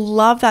 Yeah. I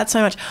love that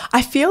so much.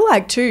 I feel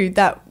like too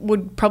that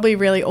would probably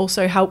really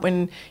also help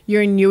when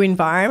you're in a new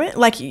environment.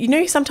 Like,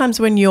 sometimes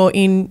when you're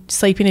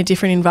sleep in a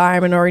different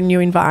environment or a new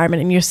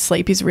environment and your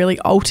sleep is really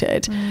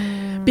altered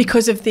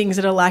because of things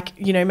that are like,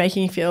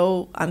 making you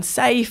feel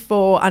unsafe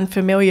or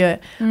unfamiliar.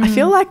 I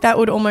feel like that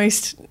would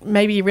almost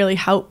maybe really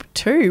help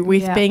too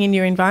with being in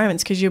new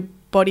environments, because your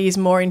body is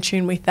more in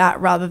tune with that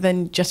rather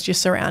than just your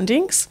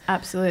surroundings.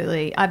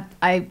 Absolutely.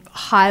 I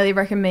highly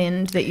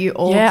recommend that you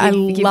all give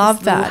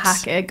love this little that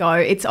hack a go.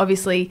 It's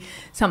obviously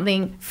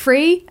something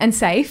free and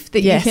safe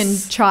that you can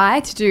try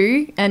to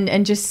do,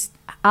 and just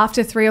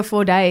after 3 or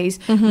 4 days,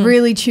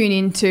 really tune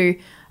into,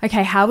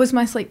 okay, how was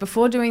my sleep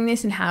before doing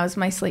this and how is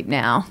my sleep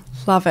now?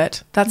 Love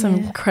it. That's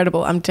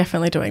incredible. I'm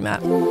definitely doing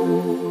that.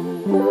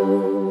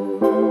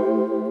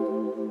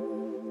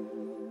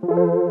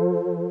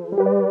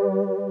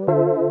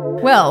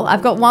 Well,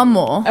 I've got one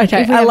more.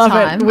 Okay, if we I have love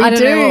time. it. We I don't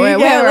do. know where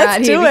we're let's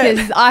at do here it.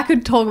 because I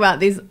could talk about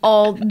this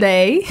all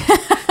day.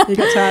 You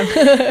got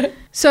time.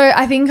 So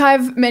I think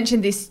I've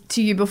mentioned this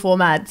to you before,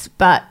 Mads,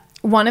 but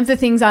one of the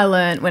things I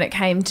learned when it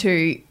came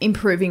to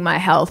improving my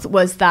health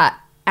was that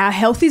our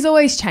health is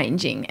always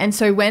changing. And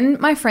so when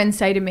my friends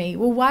say to me,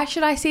 well, why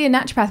should I see a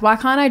naturopath? Why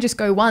can't I just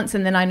go once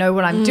and then I know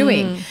what I'm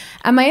doing?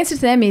 And my answer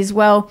to them is,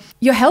 well,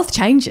 your health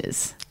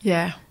changes.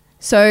 Yeah.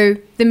 So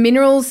the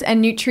minerals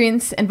and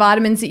nutrients and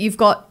vitamins that you've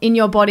got in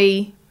your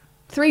body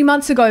 3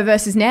 months ago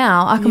versus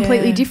now are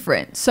completely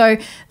different. So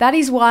that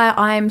is why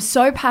I am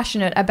so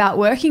passionate about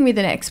working with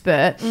an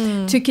expert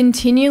to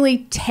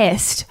continually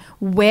test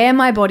where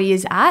my body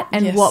is at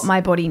and what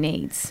my body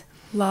needs.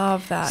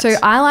 Love that. So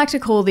I like to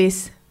call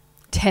this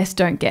test,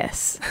 don't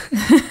guess,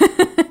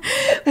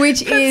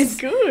 which is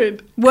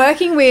good.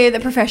 Working with a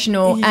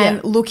professional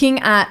and looking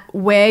at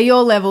where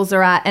your levels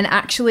are at. And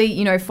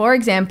actually, for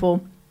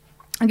example,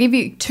 I'll give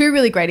you 2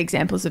 really great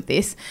examples of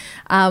this.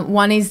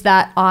 One is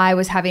that I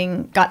was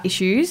having gut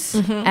issues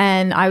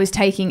and I was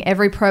taking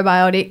every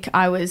probiotic.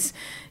 I was,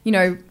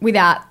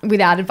 without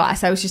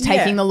advice. I was just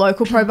taking the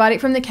local probiotic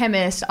from the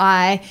chemist.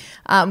 I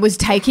was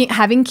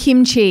having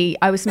kimchi.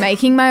 I was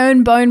making my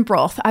own bone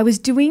broth. I was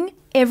doing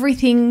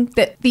everything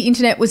that the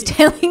internet was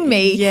telling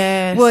me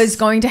was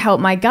going to help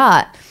my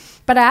gut.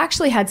 But I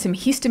actually had some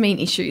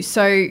histamine issues.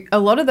 So a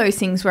lot of those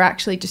things were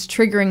actually just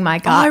triggering my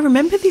gut. Oh, I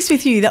remember this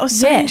with you. That was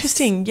so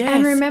interesting. Yes.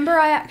 And remember,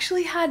 I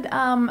actually had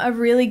a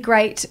really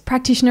great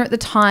practitioner at the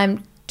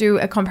time do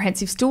a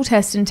comprehensive stool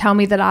test and tell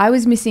me that I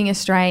was missing a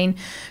strain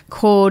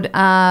called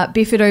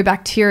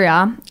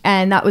bifidobacteria,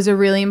 and that was a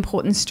really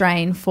important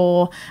strain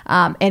for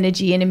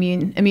energy and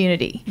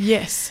immunity.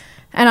 Yes.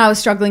 And I was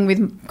struggling with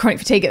chronic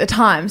fatigue at the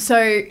time.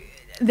 So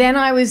then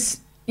I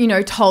was,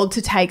 told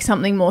to take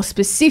something more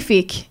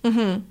specific,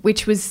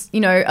 which was,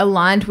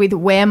 aligned with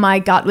where my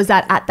gut was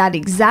at that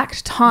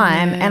exact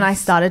time. Yes. And I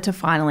started to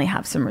finally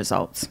have some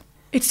results.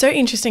 It's so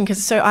interesting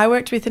because I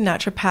worked with a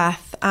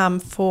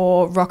naturopath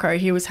for Rocco.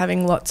 He was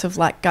having lots of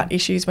gut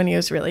issues when he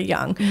was really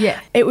young. Yeah.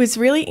 It was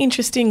really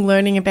interesting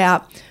learning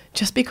about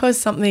just because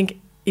something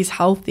is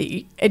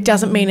healthy, it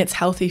doesn't mean it's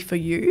healthy for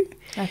you.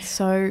 That's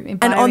so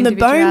And on the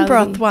bone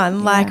broth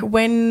one, yeah.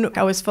 when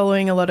I was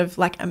following a lot of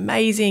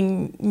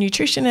amazing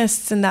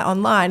nutritionists and that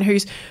online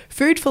whose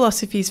food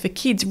philosophies for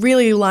kids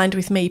really aligned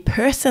with me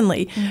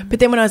personally. But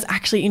then when I was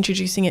actually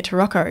introducing it to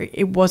Rocco,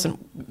 it wasn't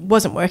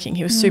working.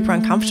 He was super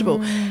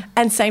uncomfortable.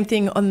 And same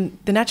thing on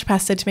the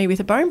naturopath said to me with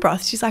the bone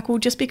broth. She's like, well,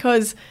 just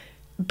because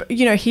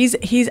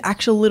his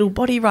actual little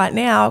body right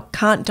now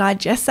can't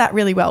digest that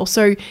really well.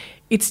 So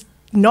it's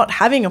not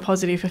having a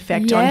positive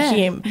effect on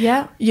him.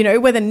 Yeah.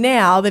 Whether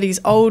now that he's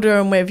older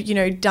and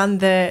we've, done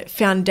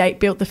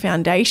built the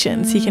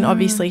foundations, he can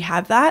obviously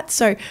have that.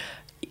 So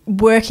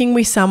working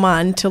with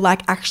someone to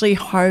actually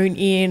hone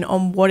in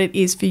on what it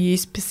is for you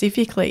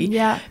specifically.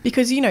 Yeah.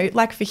 Because,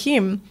 for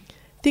him,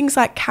 things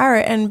like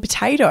carrot and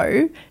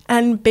potato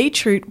and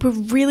beetroot were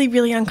really,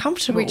 really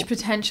uncomfortable. Which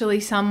potentially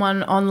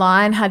someone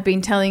online had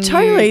been telling you.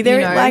 Totally.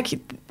 They're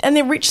and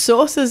they're rich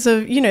sources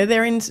of,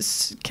 they're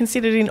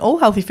considered in all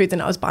healthy foods,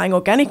 and I was buying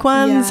organic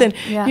ones and,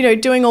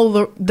 doing all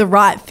the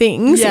right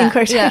things in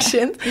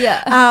quotations.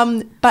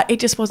 Yeah. But it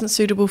just wasn't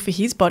suitable for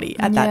his body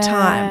at that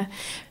time.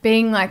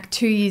 Being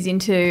 2 years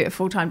into a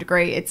full-time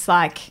degree, it's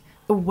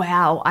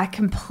wow, I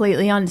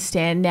completely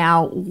understand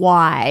now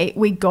why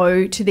we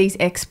go to these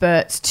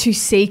experts to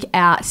seek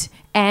out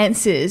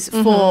answers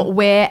for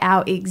where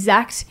our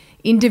exact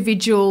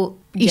individual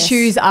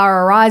issues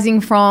are arising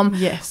from,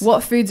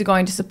 what foods are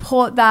going to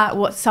support that,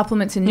 what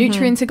supplements and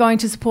nutrients are going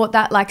to support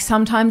that.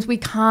 Sometimes we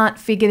can't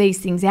figure these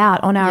things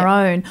out on our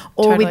own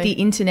or with the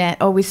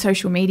internet or with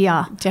social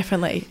media.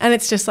 Definitely. And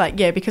it's just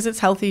because it's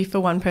healthy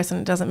for one person,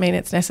 it doesn't mean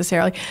it's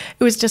necessarily.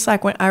 It was just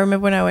when I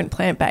remember when I went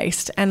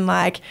plant-based and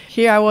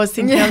here I was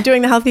thinking I'm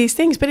doing the healthiest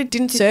things, but it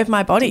didn't serve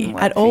my body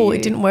at all.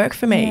 It didn't work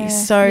for me.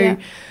 So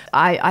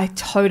I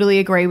totally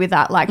agree with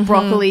that.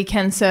 Broccoli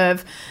can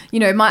serve,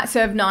 might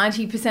serve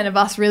 90% of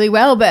us really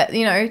well, but,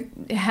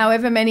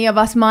 however many of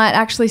us might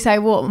actually say,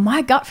 well,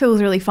 my gut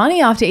feels really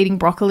funny after eating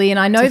broccoli. And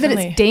I know that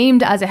it's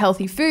deemed as a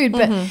healthy food,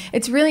 but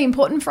it's really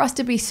important for us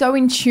to be so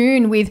in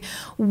tune with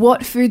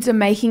what foods are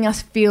making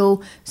us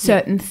feel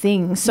certain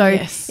things. So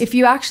if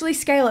you actually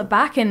scale it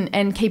back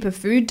and keep a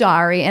food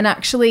diary and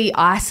actually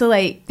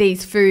isolate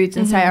these foods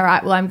and say, all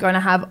right, well, I'm going to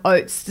have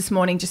oats this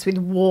morning just with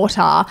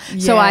water.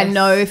 So I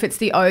know if it's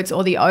the oats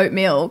or the oat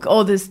milk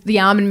or the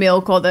almond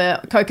milk or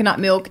the coconut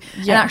milk,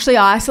 and actually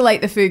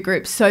isolate the food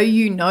groups so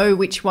you know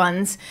which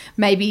ones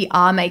maybe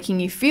are making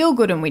you feel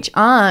good and which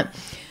aren't.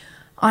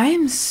 I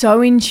am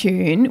so in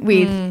tune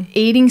with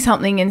eating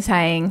something and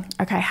saying,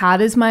 okay, how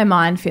does my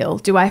mind feel?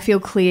 Do I feel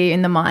clear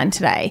in the mind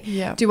today?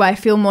 Yeah. Do I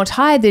feel more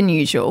tired than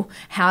usual?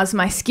 How's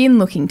my skin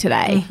looking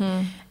today?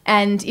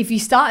 And if you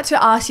start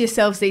to ask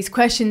yourselves these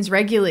questions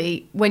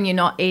regularly when you're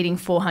not eating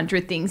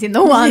 400 things in the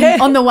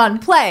on the one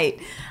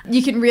plate,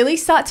 you can really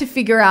start to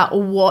figure out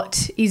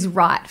what is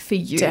right for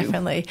you.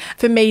 Definitely.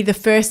 For me, the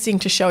first thing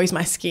to show is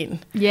my skin.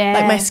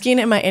 Yeah. My skin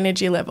and my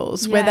energy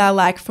levels.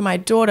 Whether for my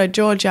daughter,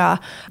 Georgia,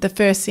 the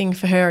first thing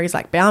for her is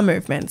bowel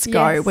movements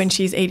go when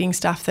she's eating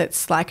stuff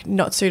that's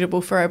not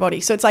suitable for her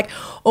body. So it's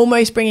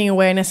almost bringing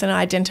awareness and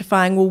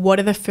identifying, well, what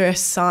are the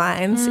first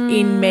signs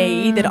in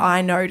me that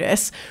I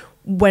notice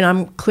when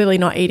I'm clearly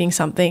not eating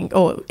something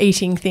or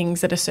eating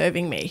things that are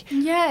serving me.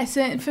 Yes,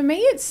 and for me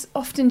it's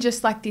often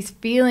just this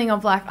feeling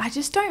of I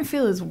just don't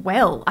feel as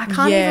well. I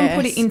can't even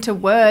put it into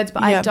words,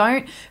 but I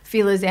don't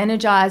feel as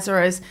energized or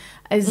as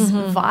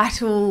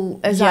vital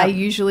as I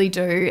usually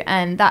do,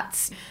 and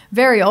that's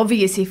very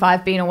obvious if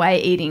I've been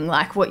away eating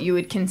what you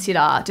would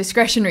consider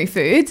discretionary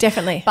foods.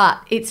 Definitely.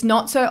 But it's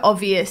not so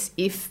obvious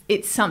if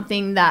it's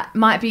something that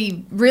might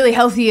be really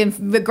healthy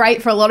and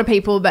great for a lot of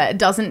people, but it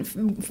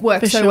doesn't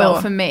work so well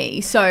for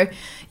me. So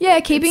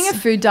keeping a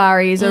food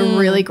diary is a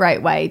really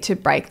great way to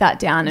break that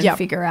down and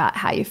figure out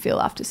how you feel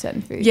after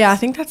certain foods. Yeah, I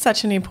think that's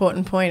such an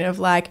important point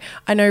of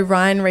I know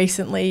Ryan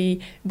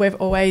recently, we've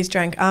always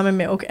drank almond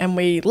milk and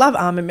we love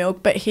almond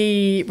milk, but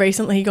he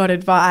recently got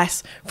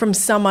advice from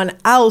someone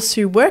else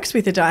who works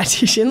with a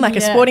dietitian,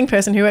 a sporting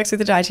person who works with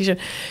a dietitian,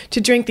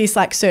 to drink this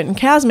certain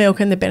cow's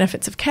milk and the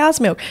benefits of cow's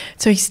milk.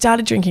 So he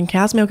started drinking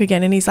cow's milk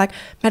again, and he's like,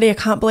 Maddie, I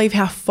can't believe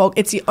how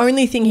it's the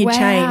only thing he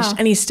changed,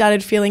 and he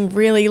started feeling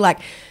really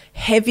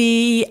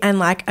heavy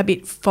and a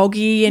bit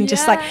foggy and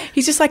just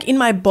he's just in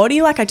my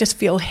body, I just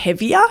feel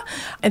heavier.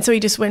 And so he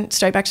just went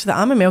straight back to the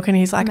almond milk and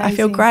he's like, I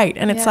feel great.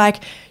 And it's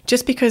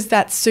just because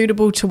that's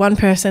suitable to one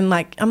person,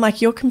 I'm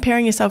you're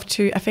comparing yourself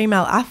to a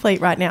female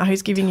athlete right now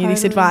who's giving you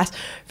this advice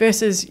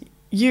versus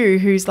you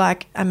who's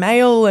like a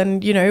male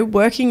and, you know,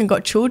 working and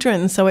got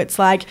children. So it's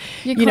like,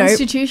 your you know,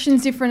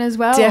 constitution's different as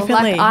well.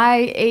 Definitely.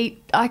 Like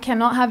I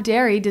cannot have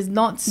dairy. It does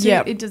not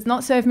suit, It does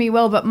not serve me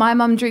well. But my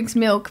mum drinks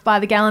milk by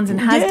the gallons and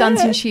has done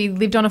since she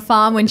lived on a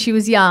farm when she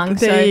was young.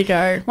 There you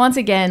go. Once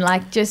again,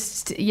 like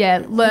just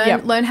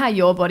learn how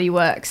your body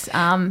works.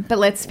 But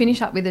let's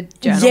finish up with a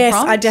journal prompt. Yes,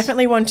 I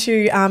definitely want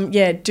to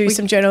do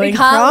some journaling We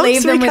can't prompts.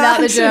 leave them without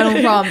the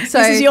journal prompt. So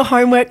this is your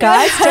homework,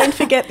 guys. Don't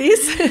forget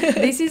this.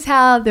 This is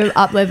how the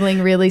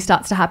up-leveling really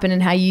starts to happen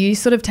and how you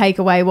sort of take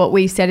away what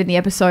we said in the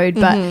episode,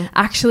 but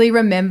actually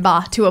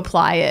remember to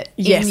apply it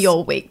in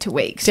your week to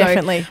week.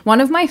 So Definitely.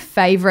 One of my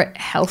favorite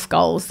health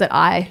goals that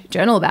I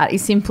journal about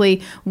is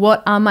simply,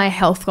 what are my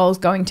health goals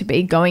going to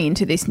be going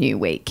into this new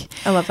week?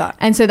 I love that.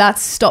 And so that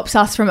stops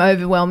us from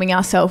overwhelming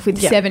ourselves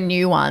with 7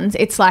 new ones.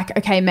 It's like,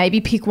 okay, maybe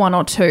pick 1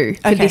 or 2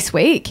 for this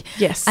week.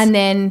 Yes. And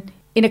then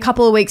in a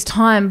couple of weeks'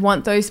 time,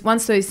 once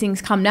those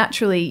things come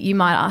naturally, you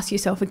might ask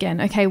yourself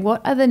again, okay, what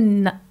are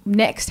the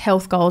next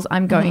health goals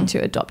I'm going to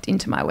adopt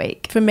into my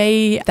week? For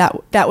me,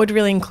 that would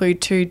really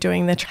include too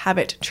doing the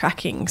habit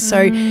tracking.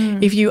 So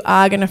if you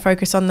are going to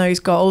focus on those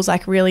goals,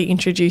 like really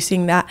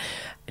introducing that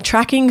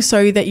tracking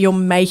so that you're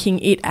making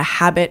it a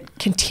habit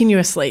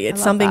continuously.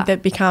 It's something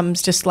that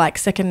becomes just like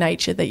second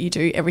nature that you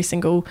do every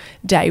single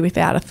day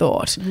without a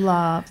thought.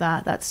 Love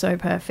that. That's so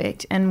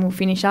perfect. And we'll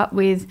finish up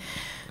with,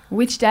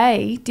 which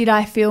day did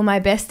I feel my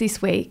best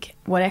this week?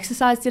 What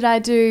exercise did I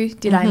do?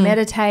 Did I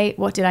meditate?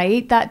 What did I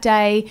eat that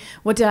day?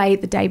 What did I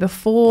eat the day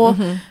before?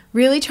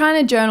 Really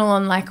trying to journal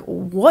on like,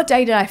 what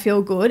day did I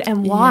feel good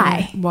and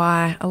why? Yeah,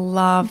 why? I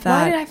love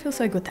that. Why did I feel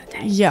so good that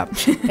day? Yep.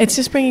 It's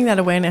just bringing that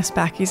awareness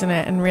back, isn't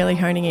it? And really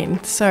honing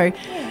in. So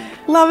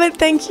love it.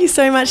 Thank you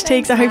so much,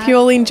 Teags. I hope you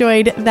all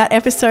enjoyed that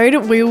episode.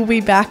 We will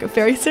be back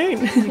very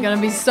soon. You're going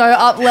to be so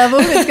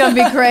up-leveled. It's going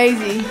to be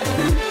crazy.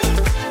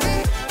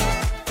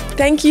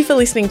 Thank you for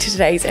listening to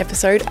today's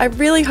episode. I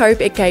really hope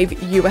it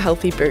gave you a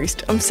healthy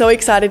boost. I'm so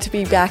excited to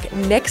be back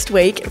next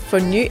week for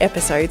new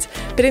episodes.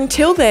 But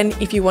until then,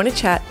 if you want to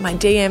chat, my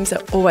DMs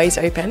are always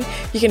open.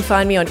 You can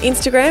find me on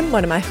Instagram,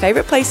 one of my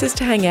favourite places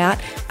to hang out,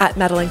 at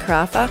Madeline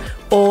Carafa,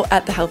 or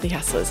at The Healthy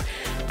Hustlers.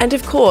 And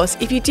of course,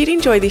 if you did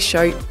enjoy this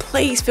show,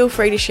 please feel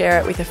free to share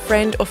it with a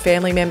friend or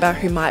family member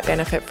who might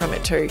benefit from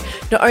it too.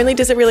 Not only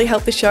does it really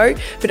help the show,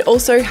 but it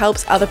also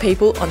helps other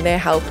people on their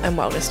health and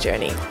wellness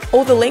journey.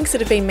 All the links that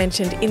have been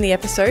mentioned in the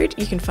episode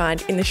you can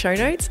find in the show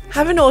notes.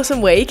 Have an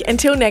awesome week.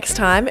 Until next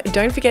time,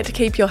 don't forget to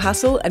keep your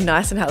hustle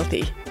nice and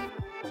healthy.